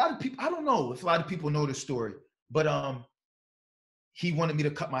 and a lot of people, I don't know if a lot of people know the story, but he wanted me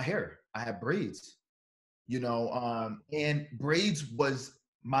to cut my hair. I had braids, and braids was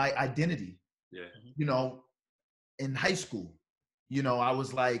my identity. Yeah. In high school, I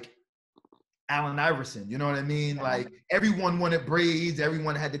was like Allen Iverson, you know what I mean? Like everyone wanted braids,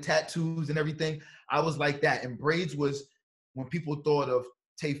 everyone had the tattoos and everything. I was like that. And braids was when people thought of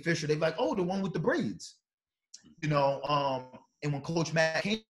Tay Fisher, they'd be like, oh, the one with the braids, and when Coach Mack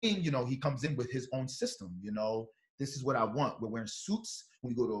came, he comes in with his own system, this is what I want. We're wearing suits.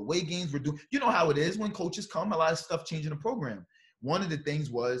 When we go to away games, we're doing, how it is when coaches come, a lot of stuff changing the program. One of the things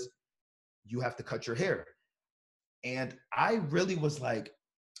was you have to cut your hair. And I really was like,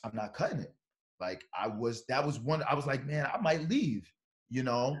 I'm not cutting it. Like I was like, man, I might leave,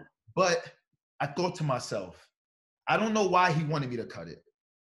 but I thought to myself, I don't know why he wanted me to cut it.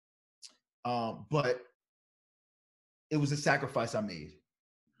 But it was a sacrifice I made.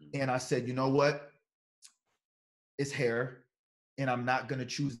 And I said, you know what? It's hair. And I'm not going to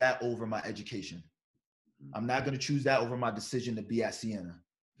choose that over my education. I'm not going to choose that over my decision to be at Siena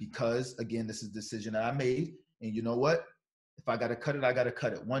because, again, this is a decision that I made. And you know what? If I got to cut it, I got to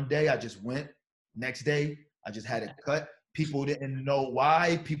cut it. One day I just went. Next day, I just had it cut. People didn't know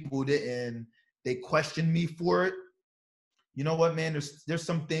why. People didn't They questioned me for it. You know what, man? There's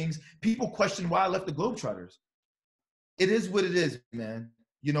some things people question why I left the Globetrotters. It is what it is, man.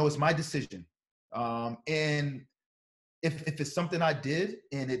 You know, it's my decision. And if it's something I did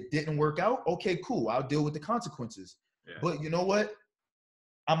and it didn't work out, okay, cool. I'll deal with the consequences. Yeah. But you know what?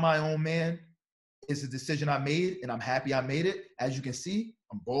 I'm my own man. It's a decision I made, and I'm happy I made it. As you can see,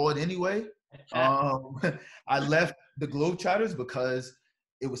 I'm bald anyway. I left the Globetrotters because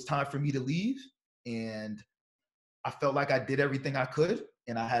it was time for me to leave, and I felt like I did everything I could,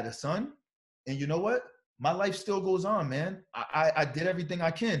 and I had a son. And you know what? My life still goes on, man. I did everything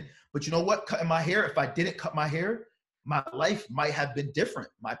I can. But you know what? Cutting my hair, if I didn't cut my hair, my life might have been different.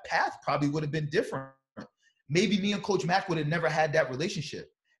 My path probably would have been different. Maybe me and Coach Mack would have never had that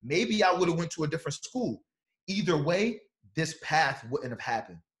relationship. Maybe I would have went to a different school. Either way, this path wouldn't have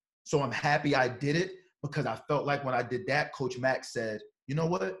happened. So I'm happy I did it because I felt like when I did that, Coach Mack said, you know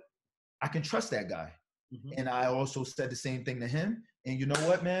what? I can trust that guy. Mm-hmm. And I also said the same thing to him. And you know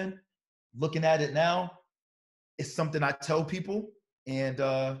what, man? Looking at it now, it's something I tell people, and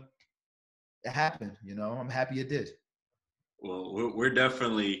it happened. You know, I'm happy it did. Well, we're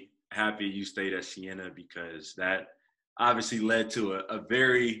definitely happy you stayed at Siena because that obviously led to a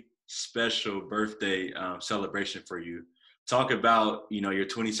very special birthday celebration for you. Talk about, you know, your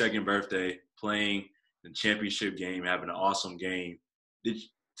 22nd birthday, playing the championship game, having an awesome game.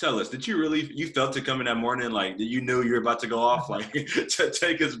 Tell us, did you felt it coming that morning? Like, did you knew you were about to go off? Like, to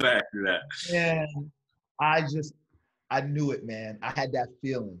take us back to that. Man, I knew it, man. I had that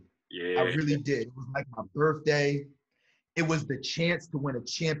feeling. Yeah. I really did. It was like my birthday. It was the chance to win a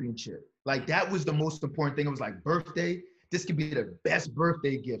championship. Like, that was the most important thing. It was like, birthday, this could be the best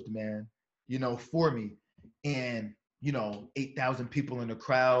birthday gift, man, you know, for me. And, you know, 8,000 people in the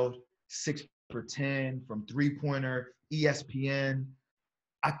crowd, 6 for 10 from three-pointer, ESPN.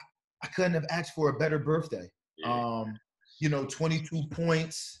 I couldn't have asked for a better birthday. Yeah. You know, 22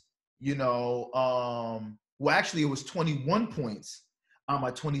 points, you know, well, actually, it was 21 points on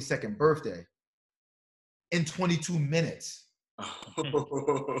my 22nd birthday in 22 minutes.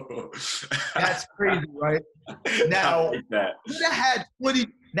 That's crazy, right? Now,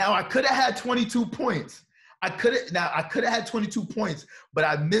 I could have had 22 points. I could have had 22 points, but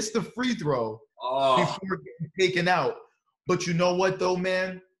I missed the free throw before getting taken out. But you know what, though,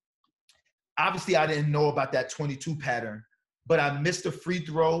 man? Obviously, I didn't know about that 22 pattern, but I missed the free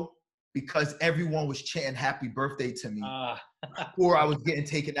throw because everyone was chanting happy birthday to me before I was getting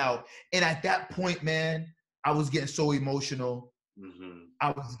taken out. And at that point, man, I was getting so emotional. Mm-hmm.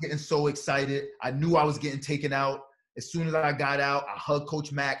 I was getting so excited. I knew I was getting taken out. As soon as I got out, I hugged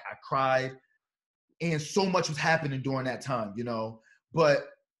Coach Mack. I cried. And so much was happening during that time, you know. But,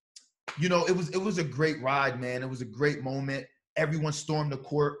 you know, it was a great ride, man. It was a great moment. Everyone stormed the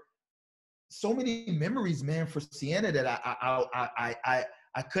court. So many memories, man, for Siena that I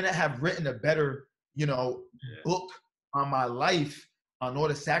couldn't have written a better, you know, book on my life, on all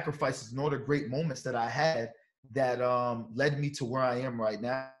the sacrifices and all the great moments that I had that led me to where I am right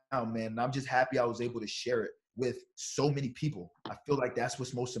now, man. And I'm just happy I was able to share it with so many people. I feel like that's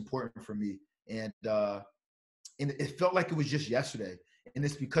what's most important for me. And it felt like it was just yesterday. And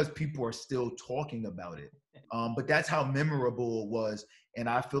it's because people are still talking about it. But that's how memorable it was. And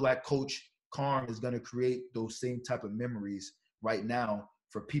I feel like Coach Carm is going to create those same type of memories right now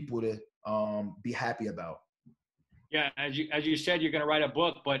for people to be happy about. Yeah, as you said, you're going to write a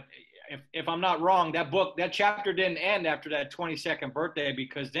book, but if I'm not wrong, that chapter didn't end after that 22nd birthday,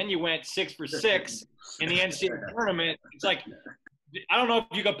 because then you went 6 for 6 in the NCAA tournament. It's like, I don't know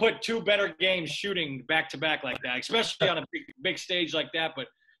if you could put 2 better games shooting back to back like that, especially on a big stage like that. But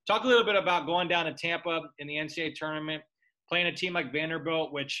talk a little bit about going down to Tampa in the NCAA tournament, playing a team like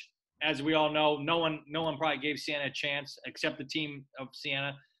Vanderbilt, which, as we all know, no one probably gave Siena a chance except the team of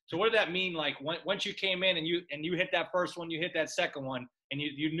Siena. So what did that mean? Like, once you came in and you hit that first one, you hit that second one, and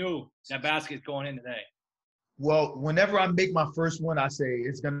you knew that basket's going in today. Well, whenever I make my first one, I say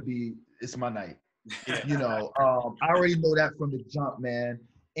it's my night. Yeah. You know, I already know that from the jump, man.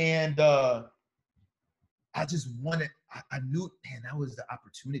 And I just wanted. I knew, man, that was the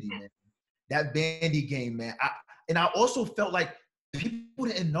opportunity, man. That Vandy game, man. I also felt like people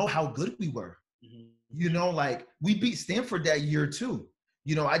didn't know how good we were. Mm-hmm. You know, like, we beat Stanford that year too.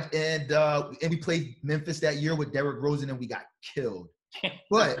 You know, and we played Memphis that year with Derrick Rose, and we got killed.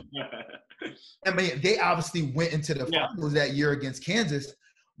 But I mean, they obviously went into the finals that year against Kansas.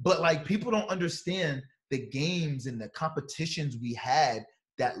 But, like, people don't understand the games and the competitions we had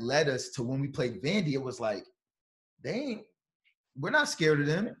that led us to when we played Vandy. It was like, we're not scared of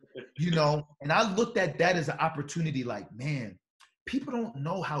them, you know. And I looked at that as an opportunity, like, man, people don't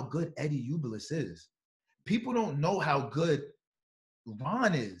know how good Eddie Ubelis is. People don't know how good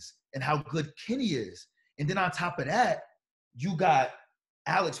Ron is and how good Kenny is. And then on top of that, you got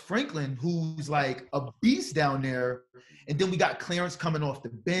Alex Franklin, who's like a beast down there. And then we got Clarence coming off the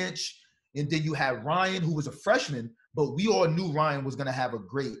bench. And then you had Ryan, who was a freshman, but we all knew Ryan was going to have a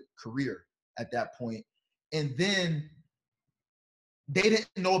great career at that point. And then they didn't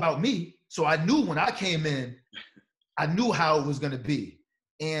know about me. So I knew when I came in, I knew how it was going to be.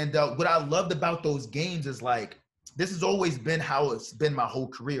 And what I loved about those games is like, this has always been how it's been my whole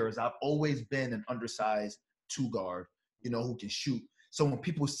career, is I've always been an undersized two guard, who can shoot. So when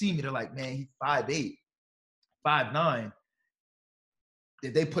people see me, they're like, man, he's 5'8", 5'9".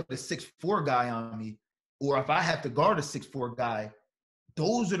 If they put a 6'4" guy on me, or if I have to guard a 6'4" guy,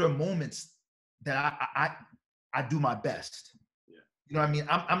 those are the moments that I do my best. Yeah. You know what I mean?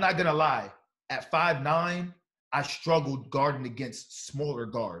 I'm not going to lie. At 5'9", I struggled guarding against smaller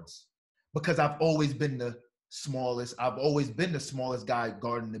guards because I've always been the smallest. I've always been the smallest guy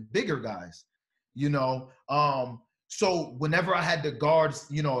guarding the bigger guys, So whenever I had the guards,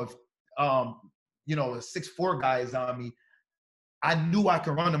 if a 6'4" guy is on me, I knew I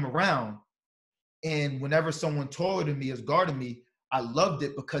could run him around. And whenever someone taller than me is guarding me, I loved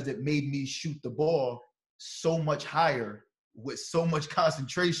it because it made me shoot the ball so much higher with so much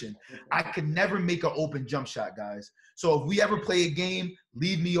concentration. I could never make an open jump shot, guys. So if we ever play a game,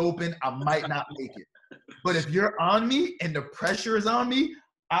 leave me open, I might not make it. But if you're on me and the pressure is on me,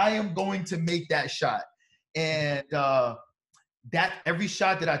 I am going to make that shot. And that every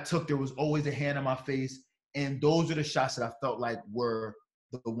shot that I took, there was always a hand on my face. And those are the shots that I felt like were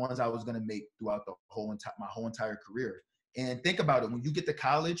the ones I was going to make throughout my whole entire career. And think about it. When you get to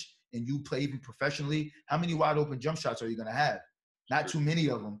college and you play even professionally, how many wide open jump shots are you going to have? Not too many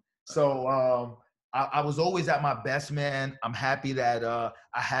of them. So I was always at my best, man. I'm happy that I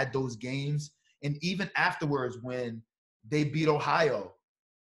had those games. And even afterwards, when they beat Ohio,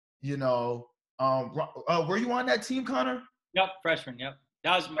 were you on that team, Connor? Yep, freshman, yep.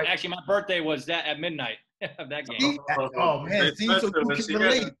 That was actually my birthday was that at midnight of that game. Oh man, see, so you can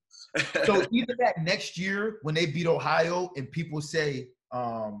relate. So even that next year when they beat Ohio and people say,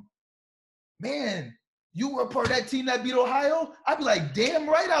 man, you were a part of that team that beat Ohio? I'd be like, damn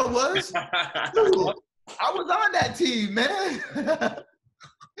right I was. Dude, I was on that team, man.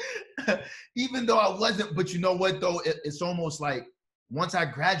 Even though I wasn't, but you know what though? It's almost like once I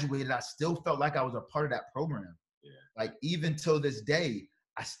graduated, I still felt like I was a part of that program. Yeah. Like even till this day,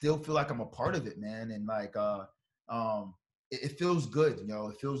 I still feel like I'm a part of it, man. And like, it feels good,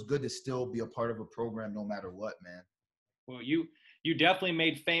 it feels good to still be a part of a program no matter what, man. Well, you definitely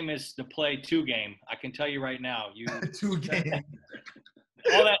made famous the play 2 game. I can tell you right now. 2 game.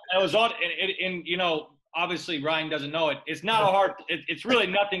 All that was all, and obviously Ryan doesn't know it. It's not a hard. It's really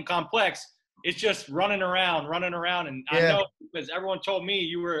nothing complex. It's just running around. And I know because everyone told me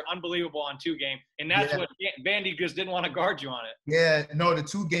you were unbelievable on 2 game, and that's what Vandy just didn't want to guard you on it. Yeah, no, the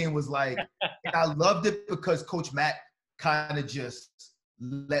 2 game was like, and I loved it because Coach Matt kind of just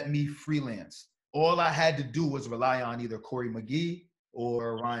let me freelance. All I had to do was rely on either Corey McGee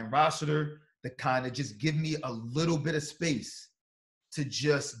or Ryan Rossiter to kind of just give me a little bit of space to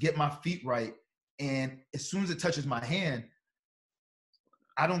just get my feet right. And as soon as it touches my hand,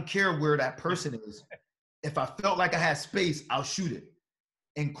 I don't care where that person is. If I felt like I had space, I'll shoot it.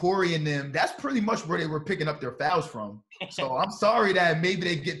 And Corey and them, that's pretty much where they were picking up their fouls from. So I'm sorry that maybe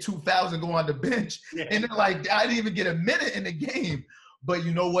they get 2 fouls and go on the bench. Yeah. And they're like, I didn't even get a minute in the game. But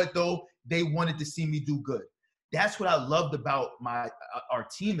you know what, though? They wanted to see me do good. That's what I loved about our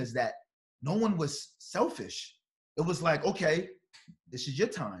team is that no one was selfish. It was like, okay, this is your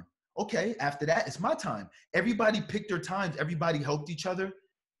time. Okay, after that, it's my time. Everybody picked their times. Everybody helped each other.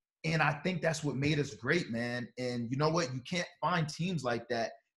 And I think that's what made us great, man. And you know what? You can't find teams like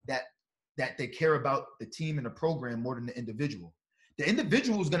that they care about the team and the program more than the individual. The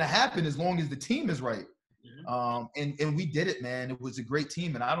individual is going to happen as long as the team is right. Mm-hmm. And we did it, man. It was a great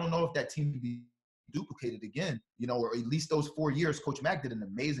team. And I don't know if that team can be duplicated again, or at least those 4 years. Coach Mack did an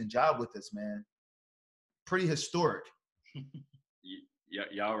amazing job with us, man. Pretty historic.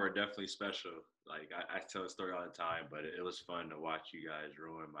 Y'all were definitely special. Like I tell a story all the time, but it was fun to watch you guys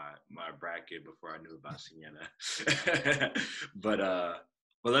ruin my bracket before I knew about Siena. But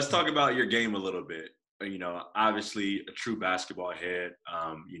let's talk about your game a little bit. Obviously a true basketball head.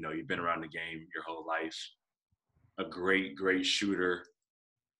 You've been around the game your whole life. A great shooter.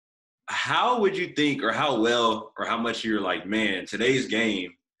 How would you think, or how well, or how much you're like, man, today's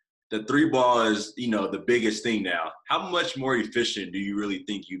game, the 3-ball is, the biggest thing now. How much more efficient do you really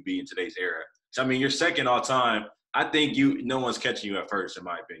think you'd be in today's era? So, I mean, you're second all time I think no one's catching you at first, in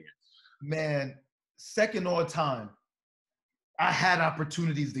my opinion. Man, second all time. I had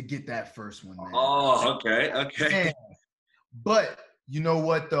opportunities to get that first one, man. Oh, okay. Man. But you know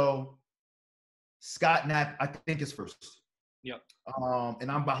what, though? Scott Knapp, I think, is first. Yep. And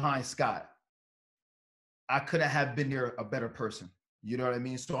I'm behind Scott. I couldn't have been there a better person. You know what I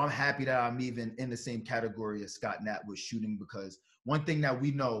mean? So I'm happy that I'm even in the same category as Scott Knapp with shooting, because one thing that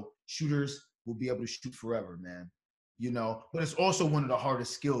we know, shooters will be able to shoot forever, man. You know, but it's also one of the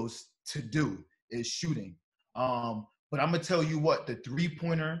hardest skills to do is shooting. But I'm going to tell you what, the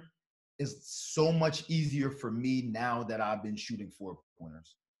three-pointer is so much easier for me now that I've been shooting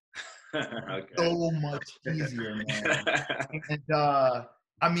four-pointers. Okay. So much easier, man. And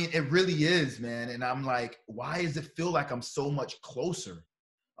I mean, it really is, man. And I'm like, why does it feel like I'm so much closer?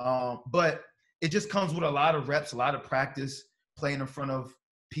 But it just comes with a lot of reps, a lot of practice, playing in front of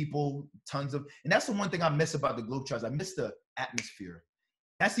people, and that's the one thing I miss about the Globetrotters. I miss the atmosphere.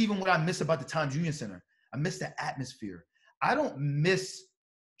 That's even what I miss about the Times Union Center. I miss the atmosphere. I don't miss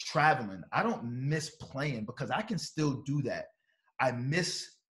traveling. I don't miss playing because I can still do that. I miss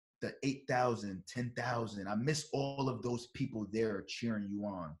the 8,000, 10,000. I miss all of those people there cheering you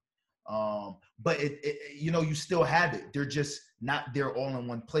on. But you still have it. They're just not there all in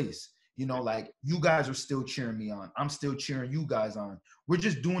one place. You know, like you guys are still cheering me on. I'm still cheering you guys on. We're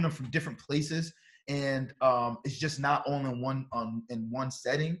just doing them from different places, and it's just not all in one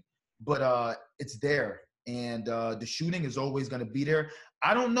setting. But it's there, and the shooting is always going to be there.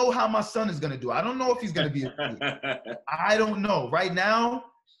 I don't know how my son is going to do. I don't know if he's going to be I don't know. Right now,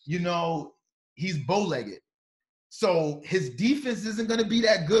 you know, he's bow-legged. So his defense isn't going to be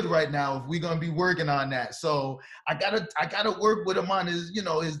that good right now if we're going to be working on that. So I gotta work with him on his,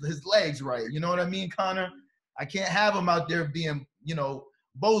 his legs right. You know what I mean, Connor? I can't have him out there being,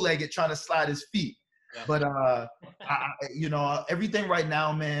 bow-legged trying to slide his feet. Yeah. But, everything right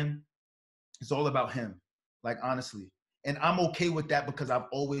now, man, it's all about him, like, honestly. And I'm okay with that because I've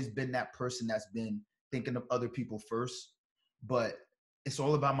always been that person that's been thinking of other people first. But it's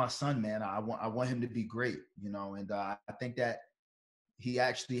all about my son, man. I want him to be great, and I think that he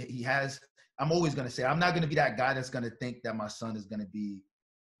has. I'm always going to say, I'm not going to be that guy that's going to think that my son is going to be,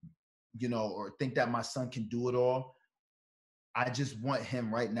 or think that my son can do it all. I just want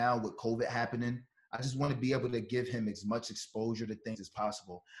him right now with COVID happening. I just want to be able to give him as much exposure to things as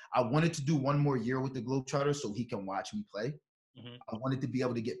possible. I wanted to do one more year with the Globetrotters so he can watch me play. Mm-hmm. I wanted to be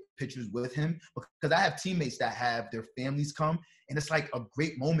able to get pictures with him because I have teammates that have their families come, and it's like a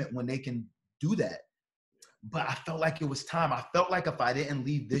great moment when they can do that. But I felt like it was time. I felt like if I didn't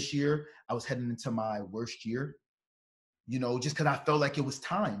leave this year, I was heading into my worst year, just because I felt like it was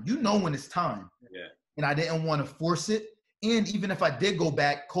time. When it's time. Yeah. And I didn't want to force it. And even if I did go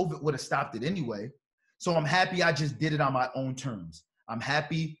back, COVID would have stopped it anyway. So I'm happy I just did it on my own terms. I'm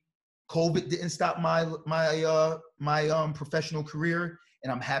happy COVID didn't stop my professional career,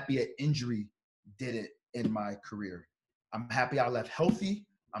 and I'm happy an injury did it in my career. I'm happy I left healthy.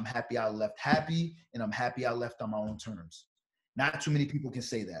 I'm happy I left happy, and I'm happy I left on my own terms. Not too many people can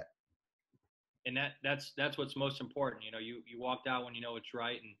say that. And that's what's most important. You walked out when you know it's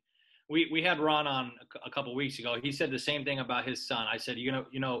right. And we had Ron on a couple of weeks ago. He said the same thing about his son. I said,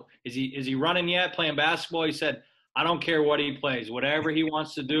 is he running yet, playing basketball? He said, I don't care what he plays. Whatever he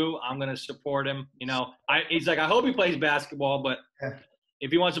wants to do, I'm going to support him. He's like, I hope he plays basketball, but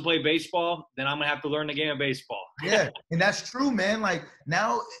if he wants to play baseball, then I'm going to have to learn the game of baseball. Yeah, and that's true, man. Like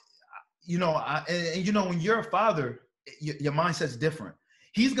now, when you're a father, your mindset's different.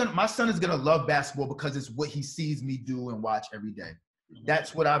 My son is going to love basketball because it's what he sees me do and watch every day.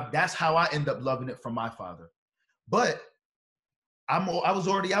 Mm-hmm. That's how I end up loving it from my father. But I was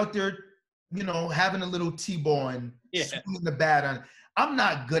already out there, having a little T-ball and swinging the bat. I'm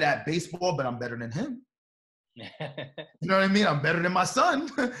not good at baseball, but I'm better than him. You know what I mean? I'm better than my son.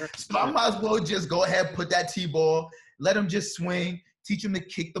 So I might as well just go ahead, put that T-ball, let him just swing, teach him to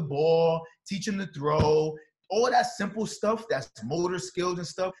kick the ball, teach him to throw, all that simple stuff, that's motor skills and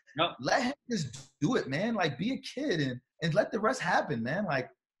stuff. Yep. Let him just do it, man. Like, be a kid and let the rest happen, man. Like,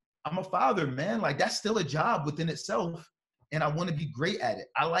 I'm a father, man. Like, that's still a job within itself, and I want to be great at it.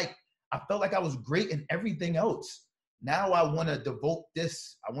 I felt like I was great in everything else. Now I want to devote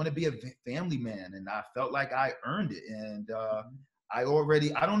this. I want to be a family man, and I felt like I earned it. And I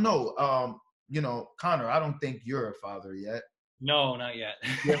don't know. Connor, I don't think you're a father yet. No, not yet.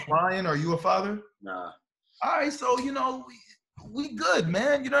 Yeah, Ryan, are you a father? Nah. All right, so, we good,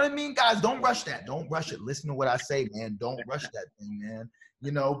 man. You know what I mean? Guys, don't rush that. Don't rush it. Listen to what I say, man. Don't rush that thing, man.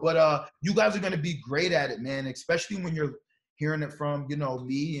 But you guys are going to be great at it, man, especially when you're hearing it from,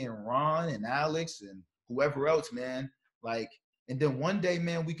 me and Ron and Alex and whoever else, man. Like, and then one day,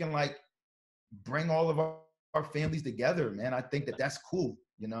 man, we can like bring all of our families together, man. I think that that's cool,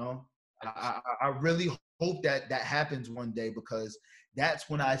 you know. I really hope that that happens one day, because that's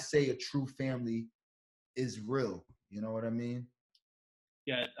when I say a true family is real. You know what I mean?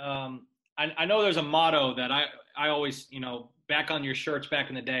 Yeah. I know there's a motto that I always, back on your shirts back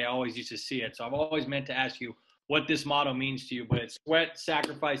in the day, I always used to see it. So I've always meant to ask you what this motto means to you, but it's sweat,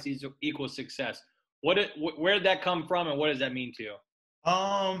 sacrifice equals success. Where did that come from, and what does that mean to you?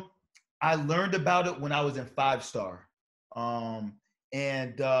 I learned about it when I was in 5-star.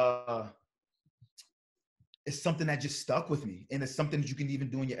 And it's something that just stuck with me. And it's something that you can even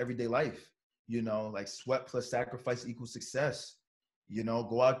do in your everyday life. Like sweat plus sacrifice equals success.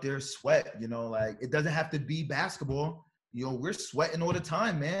 Go out there, sweat, like it doesn't have to be basketball. We're sweating all the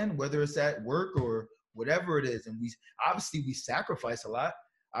time, man, whether it's at work or whatever it is. And we sacrifice a lot.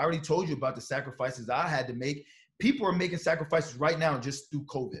 I already told you about the sacrifices I had to make. People are making sacrifices right now just through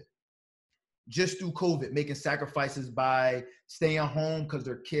COVID. Making sacrifices by staying home because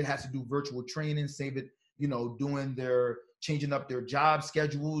their kid has to do virtual training, changing up their job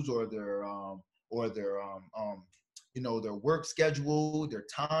schedules or their work schedule, their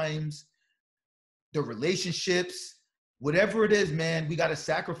times, their relationships, whatever it is, man. We got to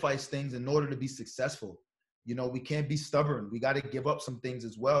sacrifice things in order to be successful. We can't be stubborn. We got to give up some things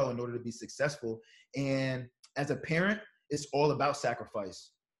as well in order to be successful. And as a parent, it's all about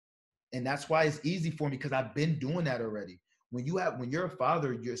sacrifice. And that's why it's easy for me, because I've been doing that already. When you're a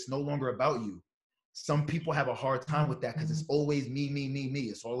father, it's no longer about you. Some people have a hard time with that because it's always me.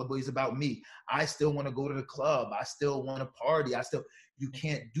 It's always about me. I still want to go to the club. I still want to party. You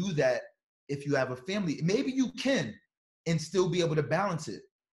can't do that if you have a family. Maybe you can and still be able to balance it.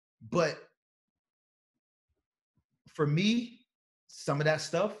 But for me, some of that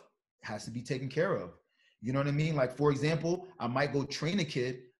stuff has to be taken care of. You know what I mean? Like, for example, I might go train a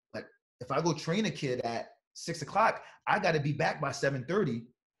kid. But if I go train a kid at 6 o'clock, I got to be back by 7:30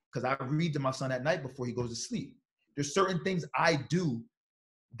 because I read to my son at night before he goes to sleep. There's certain things I do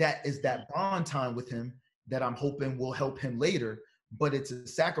that is that bond time with him that I'm hoping will help him later. But it's a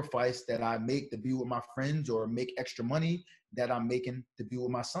sacrifice that I make to be with my friends, or make extra money that I'm making to be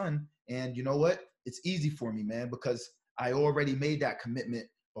with my son. And you know what? It's easy for me, man, because I already made that commitment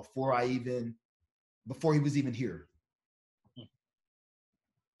before he was even here.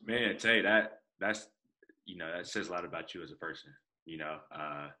 Man, Tay, that says a lot about you as a person. You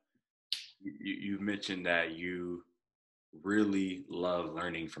mentioned that you really love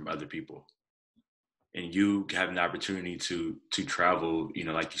learning from other people, and you have an opportunity to travel,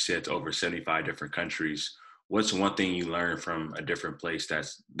 like you said, to over 75 different countries. What's one thing you learned from a different place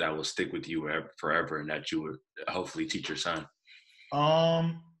that will stick with you forever, and that you would hopefully teach your son?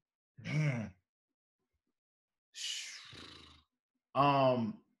 Man.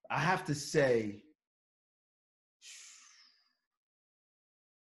 I have to say,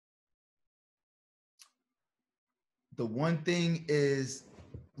 the one thing is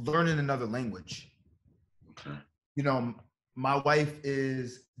learning another language. Okay. My wife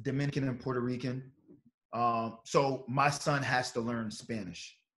is Dominican and Puerto Rican. So my son has to learn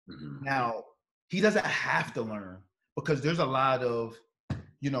Spanish. Mm-hmm. Now, he doesn't have to learn, because there's a lot of,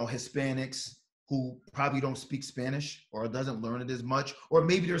 Hispanics who probably don't speak Spanish or doesn't learn it as much. Or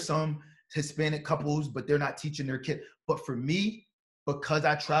maybe there's some Hispanic couples, but they're not teaching their kid. But for me, because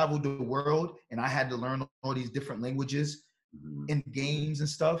I traveled the world and I had to learn all these different languages in games and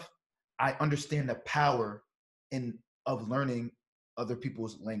stuff, I understand the power of learning other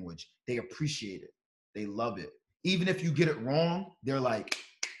people's language. They appreciate it. They love it. Even if you get it wrong, they're like,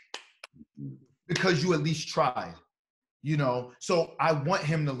 because you at least tried, So I want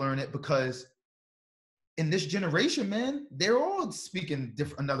him to learn it, because in this generation, man, they're all speaking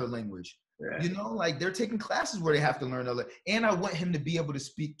another language. Yeah. Like they're taking classes where they have to learn other. And I want him to be able to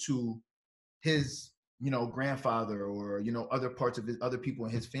speak to his, grandfather or, other parts of other people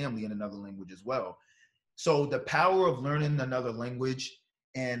in his family in another language as well. So the power of learning another language,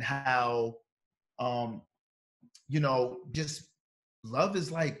 and how, just love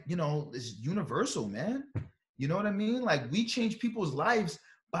is like, is universal, man. You know what I mean? Like, we change people's lives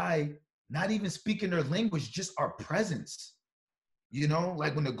by not even speaking their language, just our presence.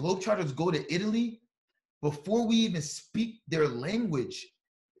 Like when the Globetrotters go to Italy, before we even speak their language,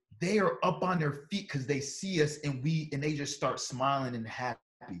 they are up on their feet because they see us, and they just start smiling and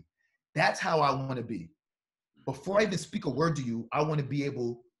happy. That's how I want to be. Before I even speak a word to you, I want to be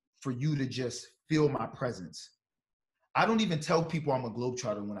able for you to just feel my presence. I don't even tell people I'm a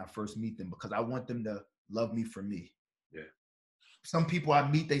Globetrotter when I first meet them, because I want them to love me for me. Yeah. some people I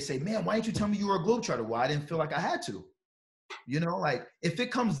meet, they say, man, why didn't you tell me you were a Globetrotter? Well, I didn't feel like I had to. You know, like if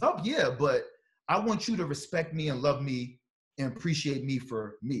it comes up, yeah, but I want you to respect me and love me and appreciate me,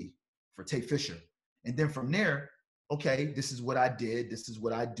 for Tay Fisher. And then from there, okay, this is what I did. This is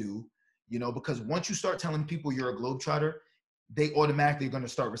what I do, you know, because once you start telling people you're a Globetrotter, they automatically going to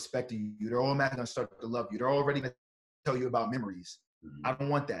start respecting you. They're automatically going to start to love you. They're already going to tell you about memories. I don't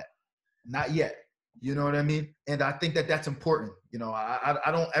want that. Not yet. You know what I mean? And I think that that's important. You know,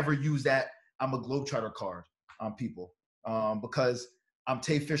 I don't ever use that I'm a Globetrotter card on people, because I'm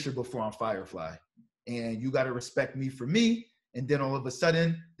Tay Fisher before I'm Firefly. And you got to respect me for me. And then all of a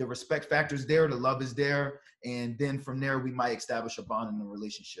sudden, the respect factor is there, the love is there. And then from there, we might establish a bond in a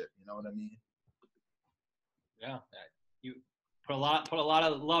relationship. You know what I mean? Yeah. You put a lot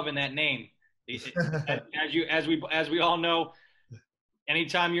of love in that name. As we all know,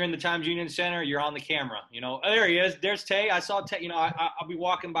 anytime you're in the Times Union Center, you're on the camera. You know, oh, there he is. There's Tay. I saw Tay. You know, I'll be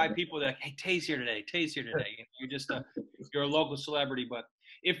walking by people that, hey, Tay's here today. Tay's here today. You're just you're a local celebrity. But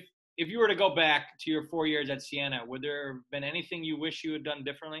if you were to go back to your 4 years at Siena, would there have been anything you wish you had done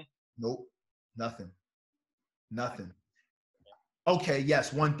differently? Nope. Nothing. Okay,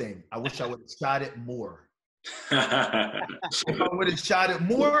 yes, one thing. I wish I would have shot it more. If I would have shot it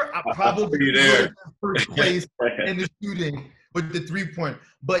more, I probably would have been first place in the shooting with the 3-point.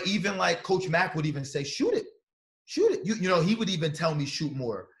 But even like Coach Mack would even say, shoot it. You know, he would even tell me shoot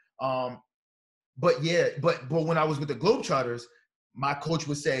more. But yeah, but when I was with the Globetrotters, my coach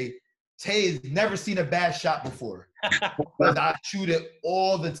would say, Tay has never seen a bad shot before. Because I shoot it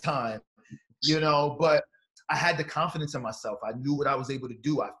all the time, you know, but I had the confidence in myself. I knew what I was able to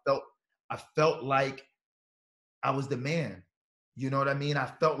do. I felt like I was the man. You know what I mean? I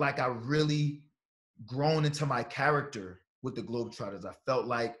felt like I really grown into my character with the Globetrotters. I felt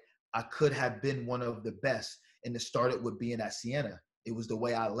like I could have been one of the best. And it started with being at Siena. It was the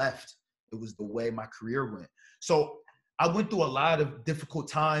way I left. It was the way my career went. So I went through a lot of difficult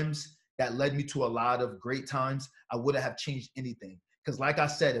times that led me to a lot of great times. I wouldn't have changed anything. Because like I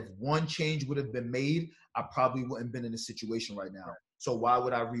said, if one change would have been made, I probably wouldn't have been in this situation right now. So why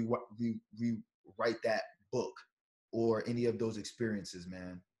would I rewrite that book or any of those experiences,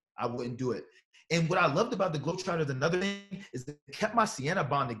 man? I wouldn't do it. And what I loved about the Globetrotters, another thing, is it kept my Siena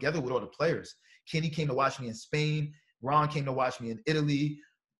bond together with all the players. Kenny came to watch me in Spain. Ron came to watch me in Italy.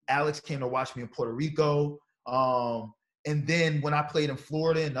 Alex came to watch me in Puerto Rico. And then when I played in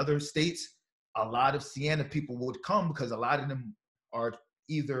Florida and other states, a lot of Siena people would come because a lot of them are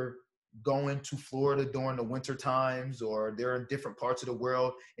either going to Florida during the winter times or they're in different parts of the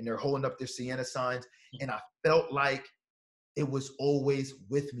world and they're holding up their Siena signs. And I felt like it was always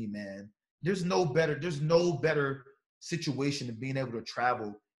with me, man. There's no better situation than being able to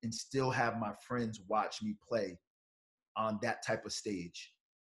travel and still have my friends watch me play on that type of stage.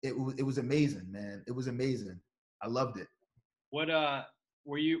 It was amazing, man. It was amazing. I loved it. What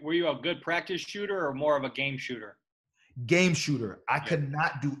were you a good practice shooter or more of a game shooter? Game shooter. I could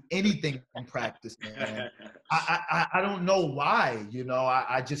not do anything in practice, man. I don't know why, you know,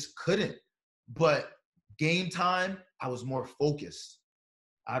 I just couldn't. But game time, I was more focused.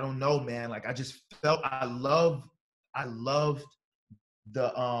 I don't know, man. Like I just felt I loved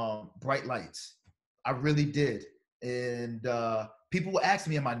the bright lights. I really did. And people will ask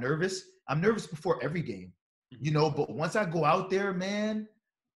me, am I nervous? I'm nervous before every game, you know, but once I go out there, man,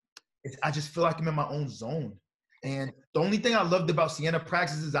 I just feel like I'm in my own zone. And the only thing I loved about Siena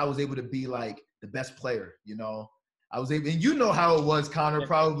practices is I was able to be like the best player, you know. I was able, and you know how it was, Connor,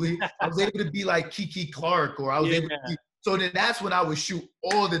 probably. I was able to be like Kiki Clark, or I was able to be, so then that's when I would shoot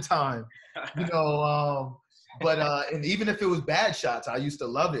all the time, you know. And even if it was bad shots, I used to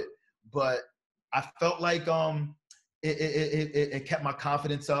love it. But I felt like it kept my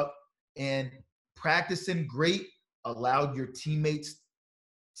confidence up, and practicing great allowed your teammates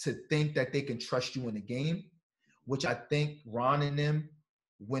to think that they can trust you in the game, which I think Ron and them,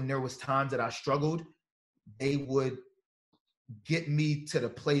 when there was times that I struggled, they would get me to the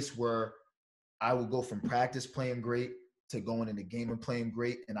place where I would go from practice playing great to going in the game and playing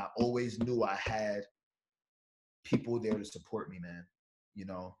great. And I always knew I had people there to support me, man. You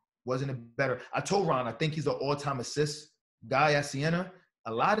know, wasn't it better? I told Ron, I think he's an all-time assist guy at Siena.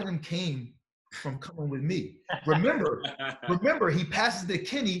 A lot of them came from coming with me. Remember, he passes to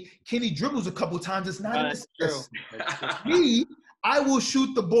Kenny. Kenny dribbles a couple times. It's not an assist. Me, I will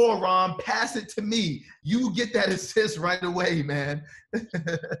shoot the ball, Ron. Pass it to me. You get that assist right away, man.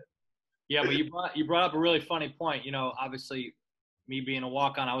 Yeah, but you brought up a really funny point. You know, obviously, me being a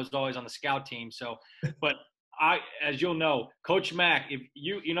walk-on, I was always on the scout team. So, but as you'll know, Coach Mack, if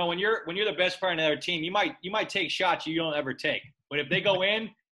you know when you're the best player in another team, you might take shots you don't ever take. But if they go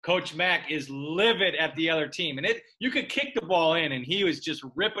in, Coach Mack is livid at the other team. And you could kick the ball in, and he was just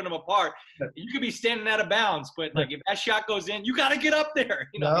ripping them apart. You could be standing out of bounds, but, like, if that shot goes in, you got to get up there.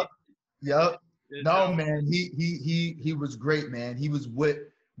 You know? Yep. No, man, he was great, man. He was what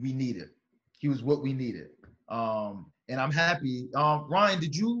we needed. He was what we needed. And I'm happy. Ryan,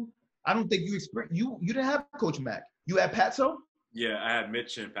 I don't think you didn't have Coach Mack. You had Patso? Yeah, I had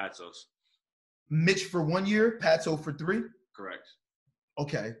Mitch and Patsos. Mitch for 1 year, Patso for 3? Correct.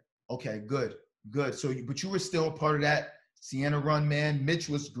 Okay, good. So, but you were still a part of that Siena run, man. Mitch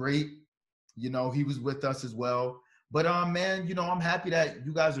was great. You know, he was with us as well. But, man, you know, I'm happy that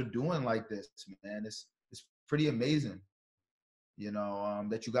you guys are doing like this, man. It's pretty amazing, you know,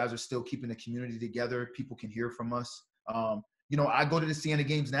 that you guys are still keeping the community together. People can hear from us. You know, I go to the Siena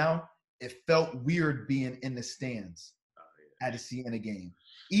games now. It felt weird being in the stands at a Siena game.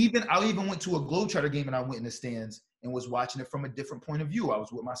 I even went to a Globetrotter game and I went in the stands and was watching it from a different point of view. I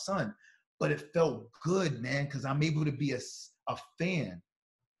was with my son. But it felt good, man, because I'm able to be a fan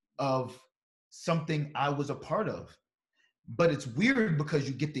of something I was a part of. But it's weird because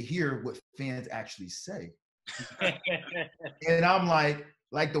you get to hear what fans actually say. And I'm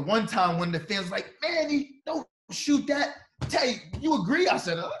like the one time when the fans were like, man, don't shoot that. Tay, you agree? I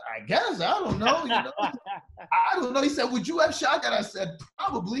said, I guess. I don't know. You know? I don't know. He said, would you have shot that? I said,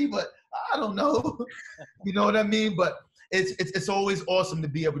 probably, but I don't know. You know what I mean? But it's always awesome to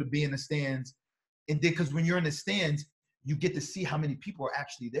be able to be in the stands. And because when you're in the stands, you get to see how many people are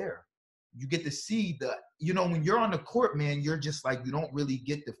actually there. You get to see you know, when you're on the court, man, you're just like, you don't really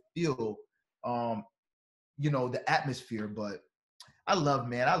get to feel, you know, the atmosphere. But I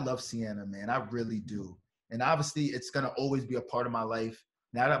love Siena, man. I really do. And obviously, it's going to always be a part of my life.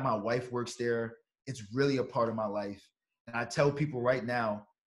 Now that my wife works there, it's really a part of my life. And I tell people right now,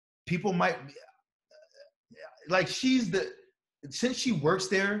 people might – like since she works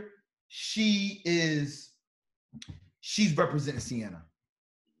there, she's representing Siena.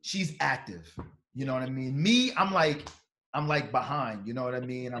 She's active. You know what I mean? Me, I'm like behind. You know what I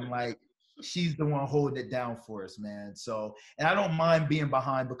mean? I'm like, she's the one holding it down for us, man. So, and I don't mind being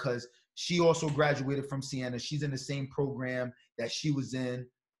behind because she also graduated from Siena. She's in the same program that she was in.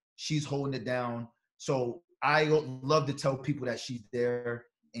 She's holding it down. So I love to tell people that she's there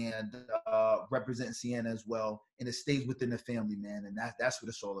and representing Siena as well. And it stays within the family, man. And that's what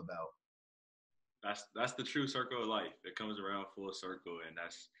it's all about. That's the true circle of life. It comes around full circle, and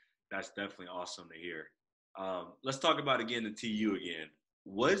that's definitely awesome to hear. Let's talk about again the TU again.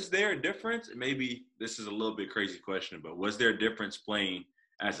 Was there a difference? Maybe this is a little bit crazy question, but was there a difference playing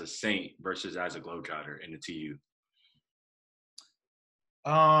as a Saint versus as a Globetrotter in the TU?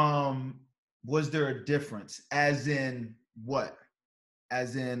 Was there a difference? As in what?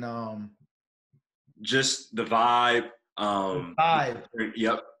 As in just the vibe. The vibe.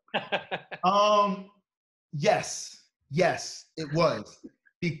 Yep. Yes, it was.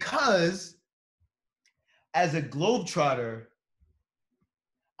 Because as a Globetrotter,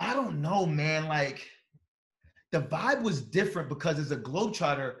 I don't know, man, like the vibe was different because as a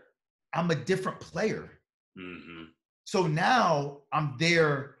Globetrotter, I'm a different player. Mm-hmm. So now I'm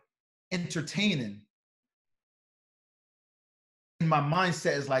there entertaining. And my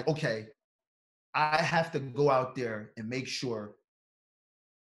mindset is like, okay, I have to go out there and make sure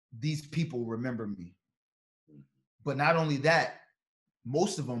these people remember me. But not only that,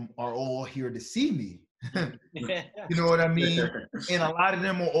 most of them are all here to see me. You know what I mean? And a lot of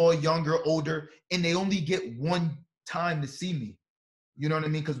them are all younger, older, and they only get one time to see me. You know what I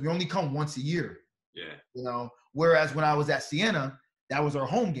mean? Because we only come once a year. Yeah. You know, whereas when I was at Siena, that was our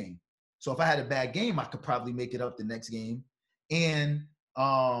home game. So if I had a bad game, I could probably make it up the next game. And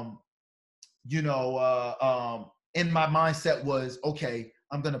and my mindset was, okay,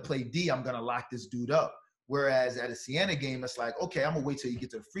 I'm gonna play D, I'm gonna lock this dude up. Whereas at a Siena game, it's like, okay, I'm gonna wait till you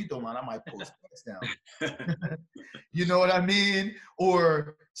get to the free throw line. I might post down. You know what I mean?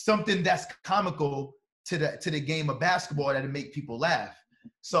 Or something that's comical to the game of basketball that'll make people laugh.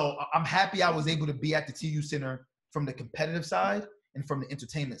 So I'm happy I was able to be at the TU Center from the competitive side and from the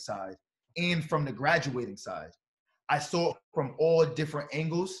entertainment side and from the graduating side. I saw it from all different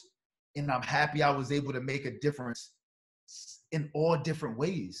angles, and I'm happy I was able to make a difference in all different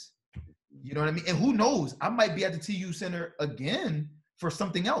ways. You know what I mean? And who knows? I might be at the TU Center again for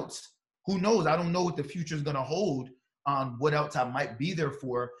something else. Who knows? I don't know what the future is going to hold on what else I might be there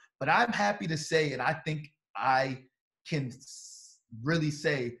for. But I'm happy to say, and I think I can really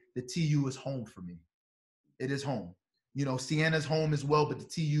say the TU is home for me. It is home. You know, Siena's home as well, but the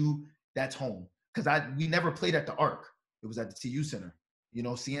TU, that's home. Because we never played at the Arc. It was at the TU Center. You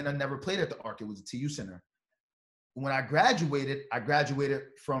know, Siena never played at the Arc. It was the TU Center. when I graduated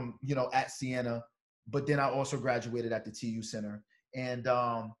from, at Siena, but then I also graduated at the TU Center. And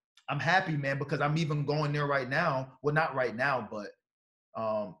I'm happy, man, because I'm even going there right now. Well, not right now, but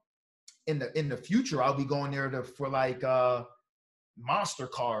in the future, I'll be going there for like monster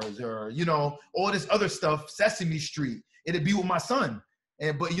cars or, all this other stuff, Sesame Street. It'd be with my son.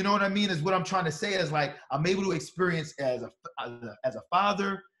 But you know what I mean, is what I'm trying to say is like, I'm able to experience as a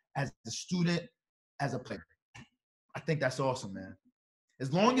father, as a student, as a player. I think that's awesome, man.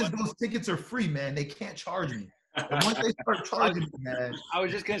 As long as those tickets are free, man, they can't charge me. And once they start charging me, man. I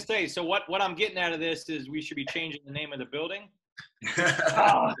was just going to say, so what I'm getting out of this is we should be changing the name of the building.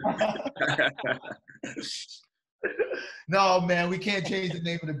 No, man, we can't change the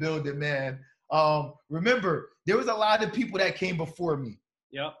name of the building, man. Remember, there was a lot of people that came before me.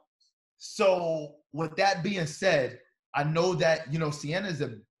 Yep. So with that being said, I know that, Siena's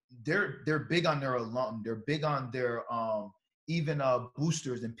they're big on their alum. They're big on their even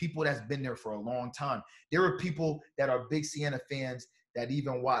boosters and people that's been there for a long time. There are people that are big Siena fans that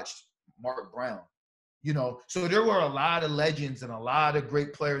even watched Mark Brown. So there were a lot of legends and a lot of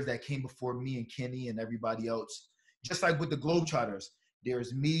great players that came before me and Kenny and everybody else. Just like with the Globetrotters,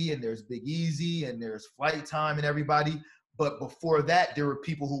 there's me and there's Big Easy and there's Flight Time and everybody. But before that, there were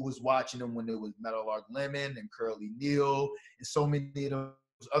people who was watching them when there was Metal Lark Lemon and Curly Neal and so many of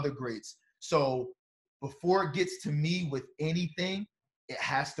those other greats. So before it gets to me with anything, it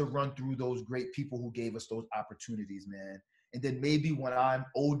has to run through those great people who gave us those opportunities, man. And then maybe when I'm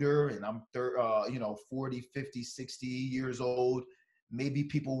older and I'm 40, 50, 60 years old, maybe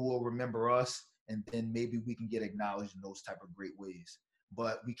people will remember us and then maybe we can get acknowledged in those type of great ways.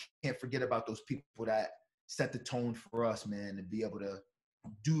 But we can't forget about those people that set the tone for us, man, and be able to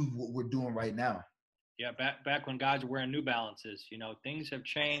do what we're doing right now. Yeah, back when guys were wearing New Balances, things have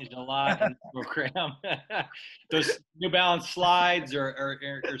changed a lot in the program. Those New Balance slides or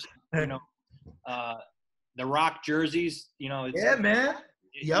the Rock jerseys, Yeah, man.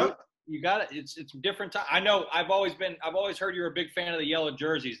 Yep. You got it. It's different time. I know. I've always heard you're a big fan of the yellow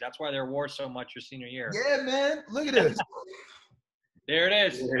jerseys. That's why they're wore so much your senior year. Yeah, man. Look at this. There it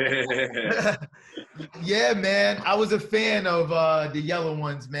is. Yeah, man. I was a fan of the yellow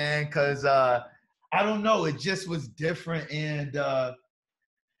ones, man, because I don't know. It just was different. And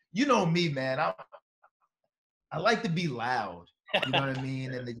you know me, man. I like to be loud. You know what I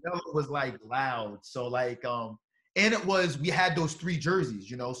mean? And the yellow was like loud. So like, and we had those 3 jerseys,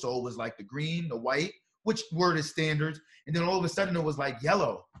 so it was like the green, the white, which were the standards. And then all of a sudden it was like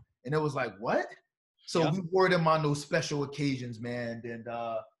yellow. And it was like, what? So we wore them on those special occasions, man. And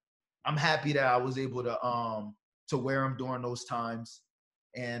I'm happy that I was able to wear them during those times.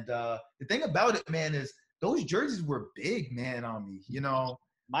 And the thing about it, man, is those jerseys were big, man, on me.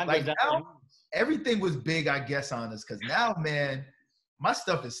 Mine like was now, everything was big, I guess, on us. Because now, man, my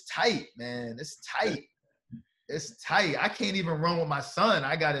stuff is tight, man. It's tight. It's tight. I can't even run with my son.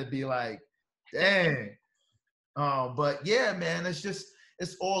 I got to be like, dang. But, yeah, man,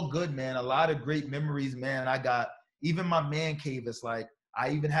 it's all good, man. A lot of great memories, man. I got even my man cave. It's like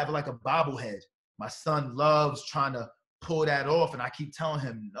I even have like a bobblehead. My son loves trying to pull that off, and I keep telling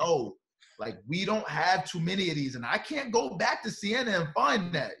him, no. Like, we don't have too many of these, and I can't go back to Siena and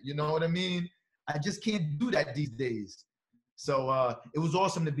find that. You know what I mean? I just can't do that these days. So it was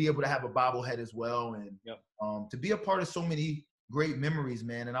awesome to be able to have a bobblehead as well, and to be a part of so many great memories,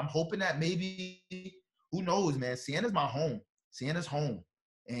 man. And I'm hoping that maybe, who knows, man, Siena's my home. Siena's home.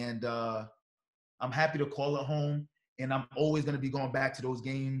 And I'm happy to call it home. And I'm always going to be going back to those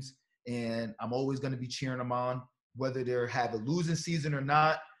games, and I'm always going to be cheering them on, whether they're have a losing season or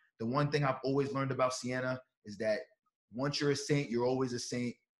not. The one thing I've always learned about Siena is that once you're a Saint, you're always a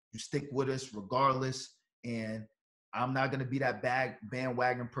Saint. You stick with us regardless. And I'm not going to be that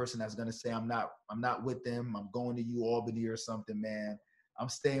bandwagon person that's going to say I'm not with them. I'm going to Albany or something, man. I'm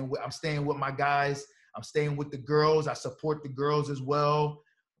staying with my guys. I'm staying with the girls. I support the girls as well.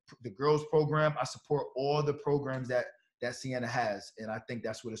 The girls program. I support all the programs that Siena has, and I think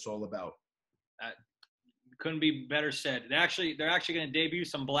that's what it's all about. Couldn't be better said. They're actually going to debut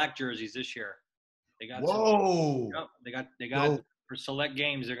some black jerseys this year. They got they got for select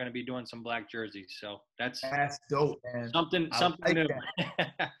games. They're going to be doing some black jerseys. So that's dope, man. Something like new.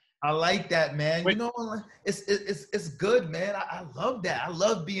 I like that, man. It's good, man. I love that. I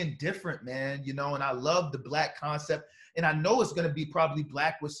love being different, man. And I love the black concept. And I know it's going to be probably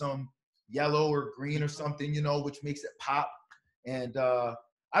black with some yellow or green or something, which makes it pop. And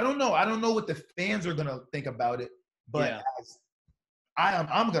I don't know. I don't know what the fans are going to think about it, but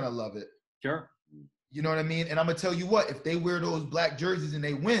I'm going to love it. Sure. You know what I mean? And I'm going to tell you what, if they wear those black jerseys and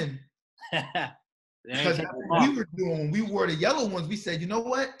they win, Because that's what we were doing when we wore the yellow ones. We said, you know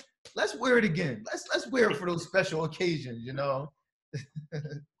what? Let's wear it again. Let's wear it for those special occasions, you know.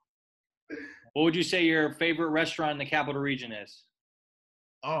 What would you say your favorite restaurant in the Capital Region is?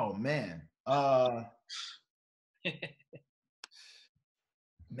 Oh man.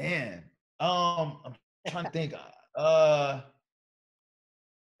 Man. I'm trying to think.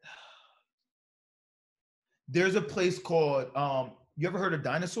 There's a place called you ever heard of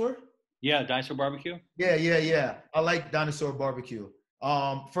Dinosaur? Yeah, Dinosaur Barbecue. Yeah. I like Dinosaur Barbecue.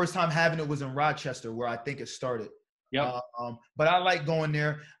 First time having it was in Rochester, where I think it started. Yep. But I like going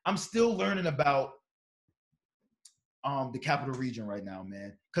there. I'm still learning about the Capital Region right now,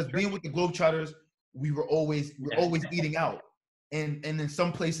 man. Because being with the Globetrotters, we were always eating out. And in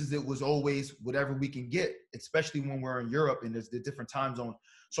some places it was always whatever we can get, especially when we're in Europe and there's the different time zones.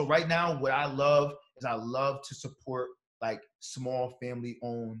 So right now, what I love is I love to support like small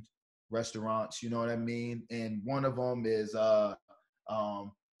family-owned restaurants. You know what I mean? And one of them is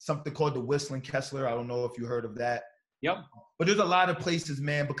something called the Whistling Kessler. I don't know if you heard of that. Yep. But there's a lot of places,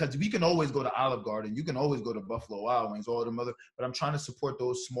 man, because we can always go to Olive Garden. You can always go to Buffalo Wild Wings, all them other. But I'm trying to support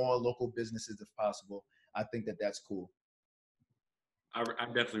those small local businesses if possible. I think that that's cool. I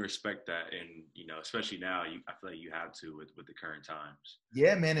definitely respect that, and you know, especially now, I feel like you have to with the current times.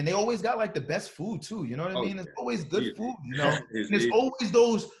 Yeah, man, and they always got like the best food too. You know what I mean? It's always good food. You know, it's and it's always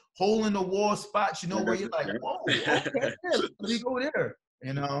those hole in the wall spots. You know, where you're like, whoa, okay, let me go there.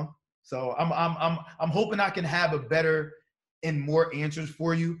 You know, so I'm hoping I can have a better and more answers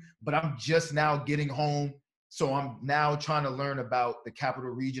for you. But I'm just now getting home, so I'm now trying to learn about the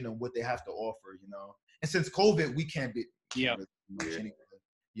Capital Region and what they have to offer. You know, and since COVID, we can't be. Yeah. Anyway,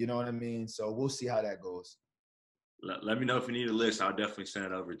 you know what I mean? So we'll see how that goes. Let me know if you need a list. I'll definitely send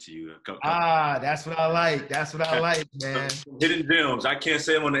it over to you. That's what I like. That's what I like, man. Some hidden gems. I can't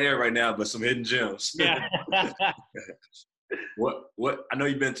say them on the air right now, but some hidden gems. Yeah. What? I know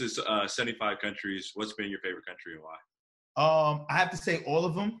you've been to 75 countries. What's been your favorite country and why? I have to say all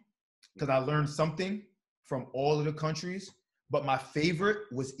of them because I learned something from all of the countries. But my favorite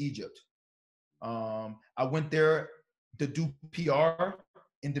was Egypt. I went there to do PR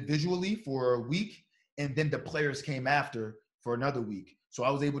individually for a week, and then the players came after for another week. So I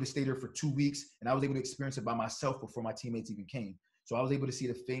was able to stay there for 2 weeks, and I was able to experience it by myself before my teammates even came. So I was able to see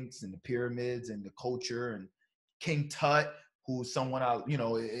the Sphinx and the pyramids and the culture and King Tut, who's someone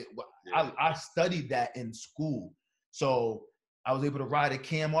I studied that in school. So I was able to ride a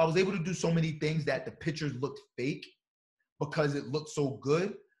camel. I was able to do so many things that the pictures looked fake because it looked so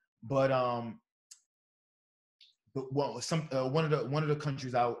good. But one of the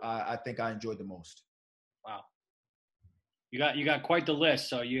countries I think I enjoyed the most. Wow, you got quite the list.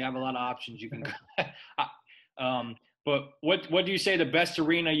 So you have a lot of options you can go. But what do you say the best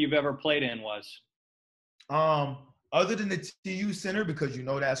arena you've ever played in was? Other than the TU Center, because you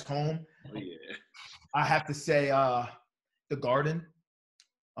know that's home. Oh, yeah. I have to say the Garden,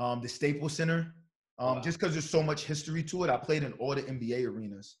 the Staples Center. Just because there's so much history to it. I played in all the NBA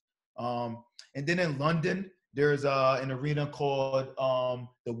arenas. And then in London, there's an arena called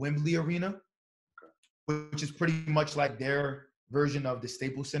the Wembley Arena, which is pretty much like their version of the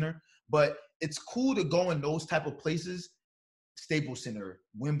Staples Center. But it's cool to go in those type of places, Staples Center,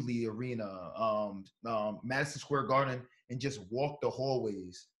 Wembley Arena, Madison Square Garden, and just walk the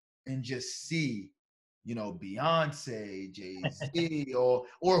hallways and just see, you know, Beyonce, Jay-Z, or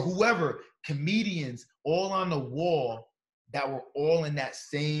whoever, comedians all on the wall that were all in that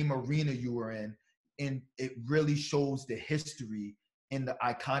same arena you were in. And it really shows the history and the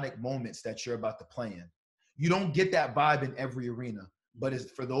iconic moments that you're about to play in. You don't get that vibe in every arena, but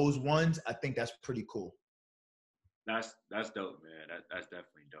for those ones, I think that's pretty cool. That's dope, man. That's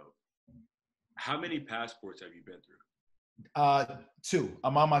definitely dope. How many passports have you been through? 2.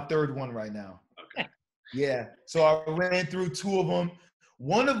 I'm on my 3rd one right now. Okay. Yeah. So I ran through 2 of them.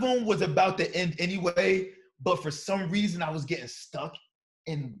 One of them was about to end anyway, but for some reason I was getting stuck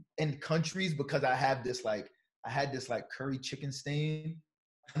in countries because I had this curry chicken stain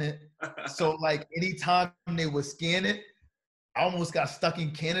on it. So like anytime they would scan it, I almost got stuck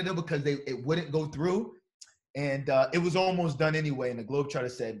in Canada because it wouldn't go through. And it was almost done anyway. And the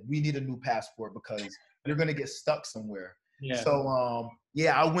Globetrotter said, we need a new passport because you're going to get stuck somewhere. Yeah. So,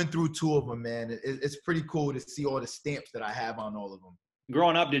 I went through 2 of them, man. It's pretty cool to see all the stamps that I have on all of them.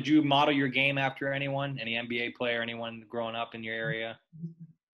 Growing up, did you model your game after anyone, any NBA player, anyone growing up in your area?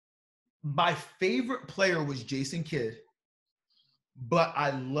 My favorite player was Jason Kidd, but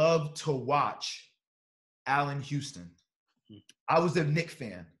I love to watch Allen Houston. I was a Knicks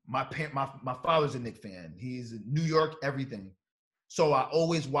fan. My father's a Knicks fan. He's New York, everything. So I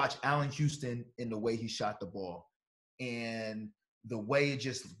always watched Allen Houston in the way he shot the ball and the way it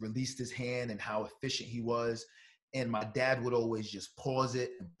just released his hand and how efficient he was. And my dad would always just pause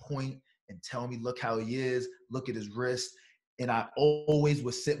it and point and tell me, look how he is, look at his wrist. And I always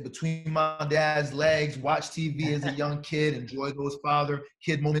would sit between my dad's legs, watch TV as a young kid, enjoy those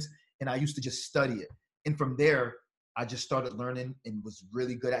father-kid moments. And I used to just study it. And from there, I just started learning and was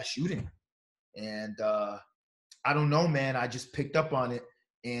really good at shooting. And I don't know, man. I just picked up on it.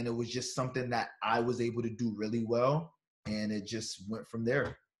 And it was just something that I was able to do really well. And it just went from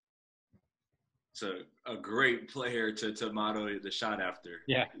there. It's a great player to model the shot after.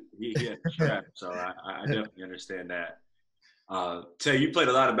 Yeah. He had the strap, so I definitely understand that. Tay, you played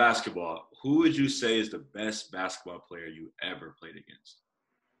a lot of basketball. Who would you say is the best basketball player you ever played against?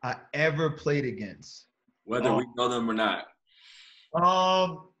 I ever played against. Whether we know them or not.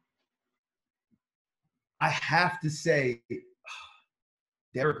 I have to say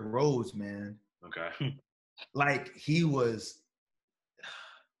Derrick Rose, man. Okay. Like he was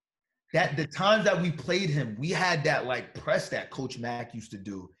that the times that we played him, we had that like press that Coach Mack used to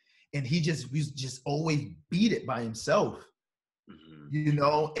do. And he was just always beat it by himself. Mm-hmm. You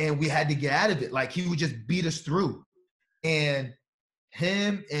know, and we had to get out of it. Like he would just beat us through. And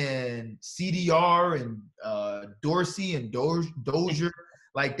him and CDR and Dorsey and Dozier,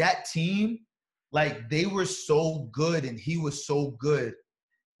 like that team, like they were so good and he was so good.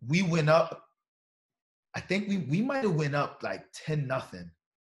 We went up, I think we might have went up like 10-0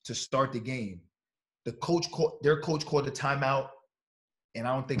 to start the game. Their coach called a timeout, and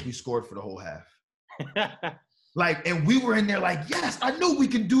I don't think we scored for the whole half. Like, and we were in there like, yes, I know we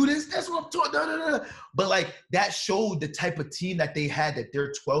can do this. That's what I'm talking about. But like that showed the type of team that they had, that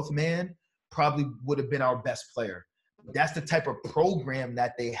their 12th man probably would have been our best player. That's the type of program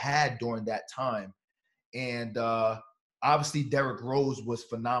that they had during that time. And obviously Derrick Rose was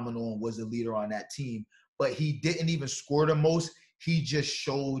phenomenal and was a leader on that team, but he didn't even score the most. He just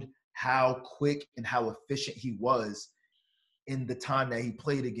showed how quick and how efficient he was in the time that he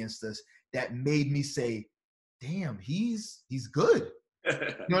played against us. That made me say, damn, he's good. You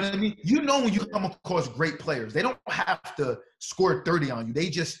know what I mean? You know when you come across great players, they don't have to score 30 on you. They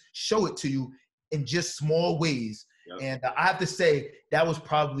just show it to you in just small ways. Yep. And I have to say that was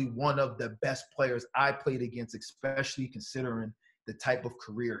probably one of the best players I played against, especially considering the type of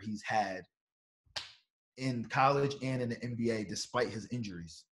career he's had in college and in the NBA, despite his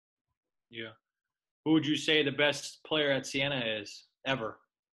injuries. Yeah. Who would you say the best player at Siena is ever?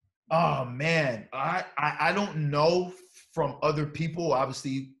 Oh, man. I don't know from other people,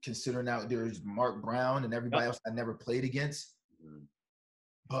 obviously, considering now there's Mark Brown and everybody else I never played against.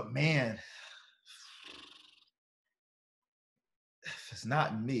 But, man, it's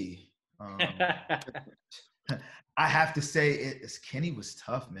not me. I have to say Kenny was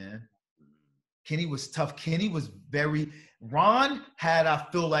tough, man. Kenny was tough. Kenny was Ron had, I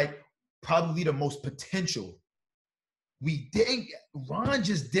feel like, probably the most potential. Ron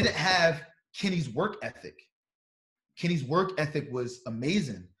just didn't have Kenny's work ethic. Kenny's work ethic was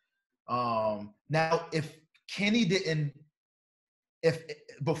amazing. Now,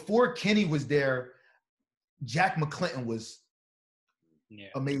 before Kenny was there, Jack McClinton was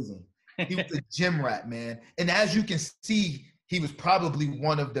amazing. He was a gym rat, man. And as you can see, he was probably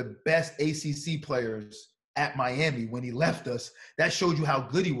one of the best ACC players at Miami when he left us. That showed you how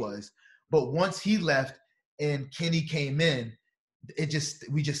good he was. But once he left and Kenny came in,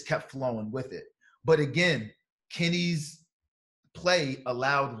 we just kept flowing with it. But again, Kenny's play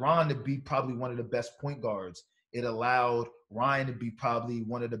allowed Ron to be probably one of the best point guards. It allowed Ryan to be probably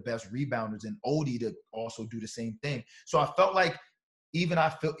one of the best rebounders, and Odie to also do the same thing. So I felt like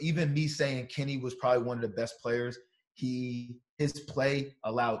even me saying Kenny was probably one of the best players, his play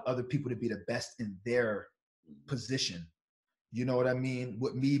allowed other people to be the best in their position. You know what I mean?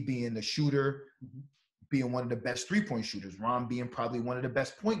 With me being the shooter, being one of the best three-point shooters, Ron being probably one of the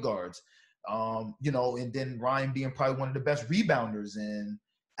best point guards, and then Ryan being probably one of the best rebounders, and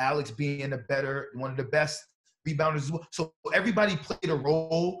Alex being one of the best rebounders as well. So everybody played a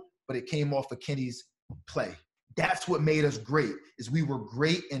role, but it came off of Kenny's play. That's what made us great, is we were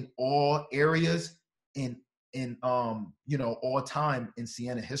great in all areas in all time in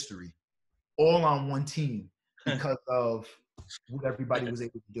Siena history, all on one team because of what everybody was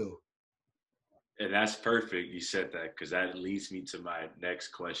able to do. And that's perfect. You said that, because that leads me to my next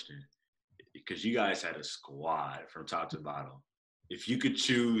question. Because you guys had a squad from top to bottom. If you could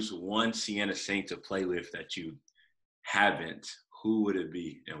choose one Siena Saint to play with that you haven't, who would it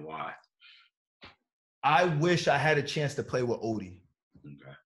be and why? I wish I had a chance to play with Odie.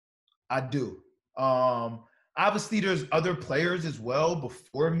 Okay. I do. obviously there's other players as well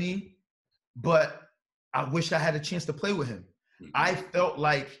before me, but I wish I had a chance to play with him. Mm-hmm. I felt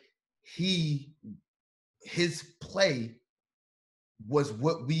like his play was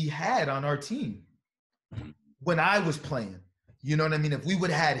what we had on our team when I was playing. You know what I mean? If we would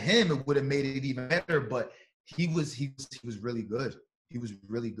have had him, it would have made it even better. But he was really good. He was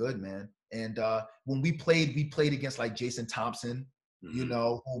really good, man. And when we played against like Jason Thompson, you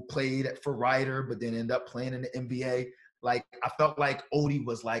know, who played for Ryder, but then ended up playing in the NBA. Like, I felt like Odie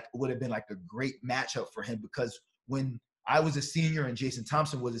would have been like a great matchup for him, because when I was a senior and Jason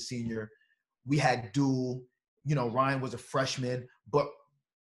Thompson was a senior, we had dual, you know, Ryan was a freshman, but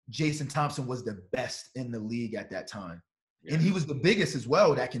Jason Thompson was the best in the league at that time. Yeah. And he was the biggest as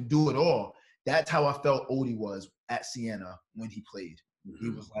well that can do it all. That's how I felt Odie was at Siena when he played. He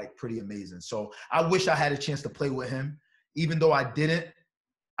was like pretty amazing. So I wish I had a chance to play with him. Even though I didn't,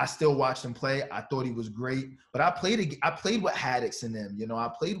 I still watched him play. I thought he was great. But I played with Haddix and them. You know,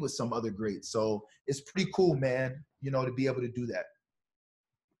 I played with some other greats. So it's pretty cool, man, you know, to be able to do that.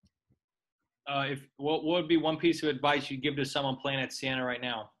 What would be one piece of advice you'd give to someone playing at Siena right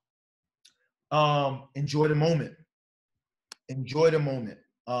now? Enjoy the moment. Enjoy the moment.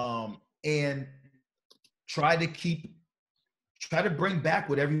 And try to bring back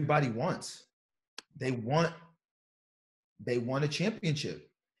what everybody wants. They want a championship.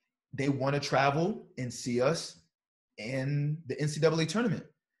 They want to travel and see us in the NCAA tournament.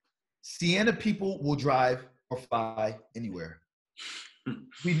 Siena people will drive or fly anywhere.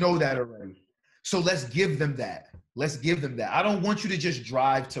 We know that already. So let's give them that. Let's give them that. I don't want you to just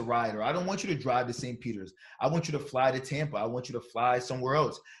drive to Ryder. I don't want you to drive to St. Peter's. I want you to fly to Tampa. I want you to fly somewhere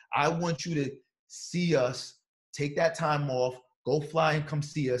else. I want you to see us, take that time off, go fly and come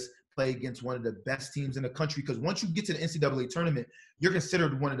see us play against one of the best teams in the country. Because once you get to the NCAA tournament, you're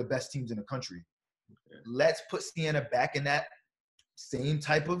considered one of the best teams in the country. Okay. Let's put Siena back in that same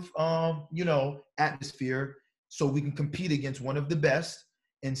type of, you know, atmosphere, so we can compete against one of the best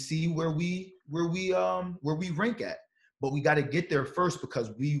and see where we rank at. But we got to get there first,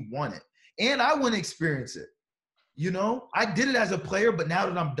 because we want it. And I want to experience it. You know, I did it as a player, but now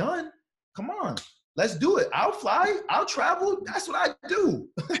that I'm done, come on, let's do it. I'll fly, I'll travel. That's what I do.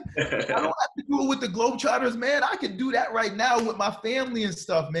 I don't have to do it with the Globetrotters, man. I can do that right now with my family and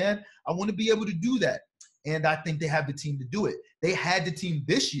stuff, man. I want to be able to do that. And I think they have the team to do it. They had the team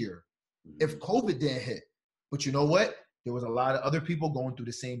this year if COVID didn't hit. But you know what? There was a lot of other people going through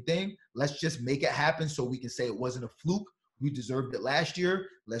the same thing. Let's just make it happen so we can say it wasn't a fluke. We deserved it last year.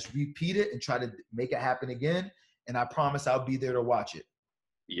 Let's repeat it and try to make it happen again. And I promise I'll be there to watch it.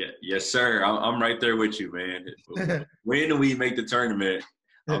 Yeah, yes, sir. I'm right there with you, man. When do we make the tournament?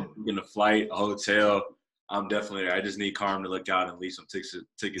 I'm getting a flight, a hotel. I'm definitely there. I just need Carm to look out and leave some tickets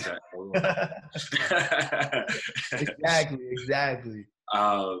at home. Exactly.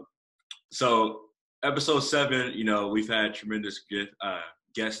 So episode 7, you know, we've had tremendous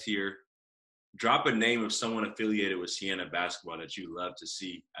guests here. Drop a name of someone affiliated with Siena basketball that you love to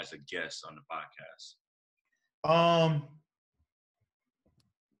see as a guest on the podcast.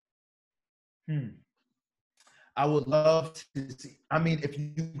 I would love to see. I mean, if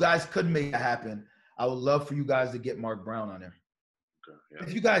you guys could make it happen, I would love for you guys to get Mark Brown on there. Okay, yeah.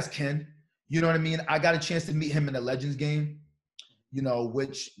 If you guys can, you know what I mean? I got a chance to meet him in the Legends game, you know,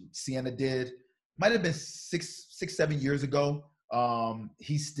 which Siena did. Might have been 7 years ago.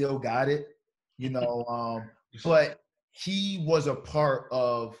 He still got it, you know, but he was a part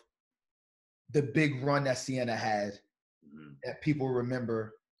of the big run that Siena had that people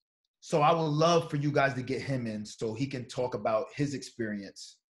remember. So I would love for you guys to get him in so he can talk about his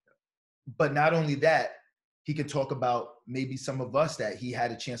experience. But not only that, he can talk about maybe some of us that he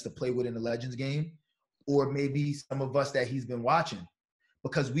had a chance to play with in the Legends game, or maybe some of us that he's been watching,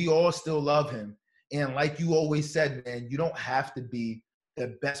 because we all still love him. And like you always said, man, you don't have to be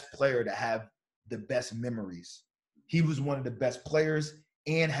the best player to have the best memories. He was one of the best players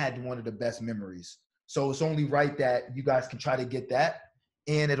and had one of the best memories. So it's only right that you guys can try to get that.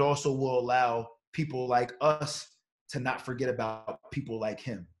 And it also will allow people like us to not forget about people like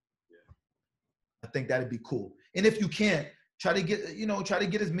him. Yeah. I think that'd be cool. And if you can't, try to get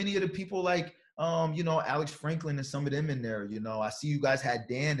as many of the people like, you know, Alex Franklin and some of them in there. You know, I see you guys had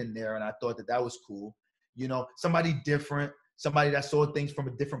Dan in there, and I thought that was cool. You know, somebody different, somebody that saw things from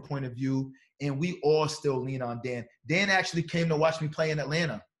a different point of view. And we all still lean on Dan. Dan actually came to watch me play in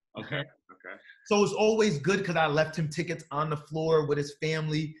Atlanta. Okay. So it's always good because I left him tickets on the floor with his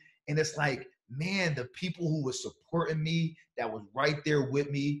family. And it's like, man, the people who were supporting me, that was right there with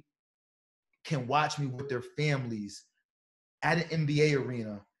me, can watch me with their families at an NBA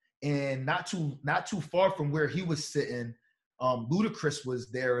arena. And not too far from where he was sitting, Ludacris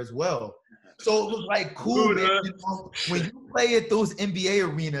was there as well. So it was like cool, man. You know, when you play at those NBA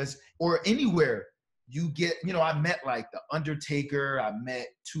arenas or anywhere, you get, you know, I met like The Undertaker, I met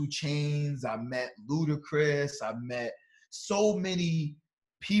 2 Chainz, I met Ludacris, I met so many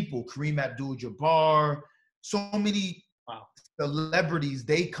people, Kareem Abdul-Jabbar, so many celebrities.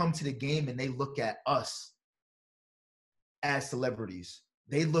 They come to the game and they look at us as celebrities.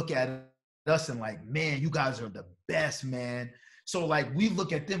 They look at us and like, man, you guys are the best, man. So like we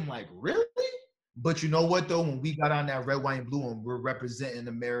look at them like, really? But you know what though, when we got on that red, white, and blue, and we're representing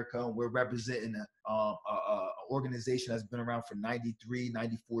America, and we're representing a organization that's been around for 93,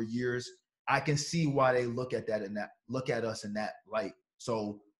 94 years, I can see why they look at that and look at us in that light.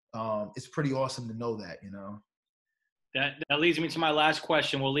 So it's pretty awesome to know that, you know. That leads me to my last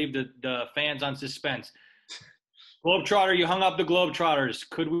question. We'll leave the fans on suspense. Globetrotter, you hung up the Globetrotters.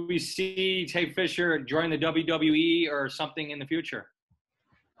 Could we see Tay Fisher join the WWE or something in the future?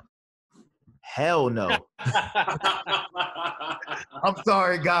 Hell no. I'm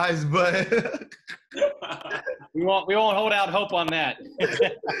sorry, guys, but we won't hold out hope on that.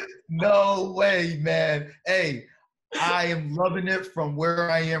 No way, man. Hey, I am loving it from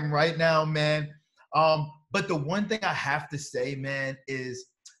where I am right now, man. But the one thing I have to say, man, is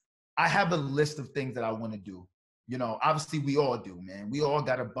I have a list of things that I want to do. You know, obviously we all do, man. We all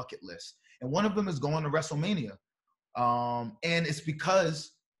got a bucket list. And one of them is going to WrestleMania. And it's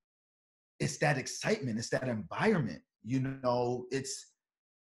because it's that excitement. It's that environment. You know,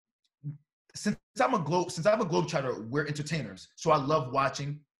 since I'm a Globetrotter, we're entertainers. So I love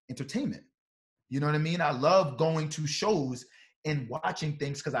watching entertainment. You know what I mean? I love going to shows and watching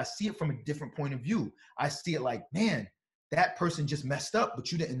things because I see it from a different point of view. I see it like, man, that person just messed up,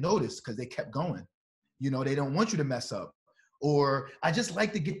 but you didn't notice because they kept going. You know, they don't want you to mess up. Or I just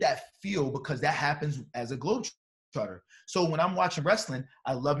like to get that feel because that happens as a Globetrotter. So when I'm watching wrestling,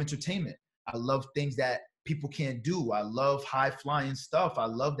 I love entertainment. I love things that people can't do. I love high-flying stuff. I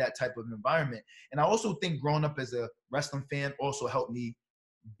love that type of environment. And I also think growing up as a wrestling fan also helped me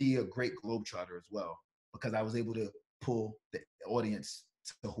be a great Globetrotter as well, because I was able to pull the audience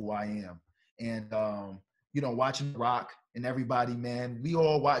to who I am. And, you know, watching Rock and everybody, man, we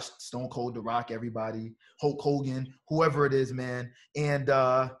all watched Stone Cold, The Rock, everybody, Hulk Hogan, whoever it is, man. And,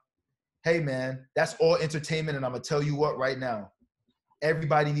 hey, man, that's all entertainment. And I'm going to tell you what right now,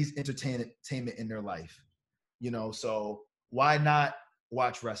 everybody needs entertainment in their life, you know, so why not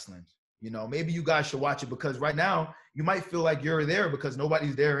watch wrestling? You know, maybe you guys should watch it because right now you might feel like you're there because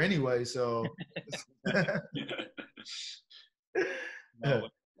nobody's there anyway. So No,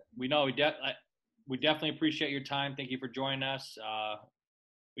 we know we definitely appreciate your time. Thank you for joining us.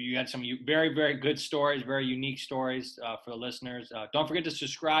 You had some very, very good stories, very unique stories for the listeners. Don't forget to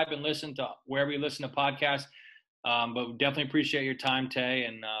subscribe and listen to wherever you listen to podcasts. But we definitely appreciate your time, Tay,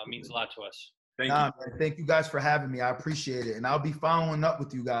 and it means a lot to us. Thank you. Man, thank you guys for having me. I appreciate it. And I'll be following up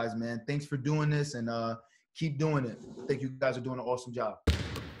with you guys, man. Thanks for doing this and keep doing it. I think you guys are doing an awesome job.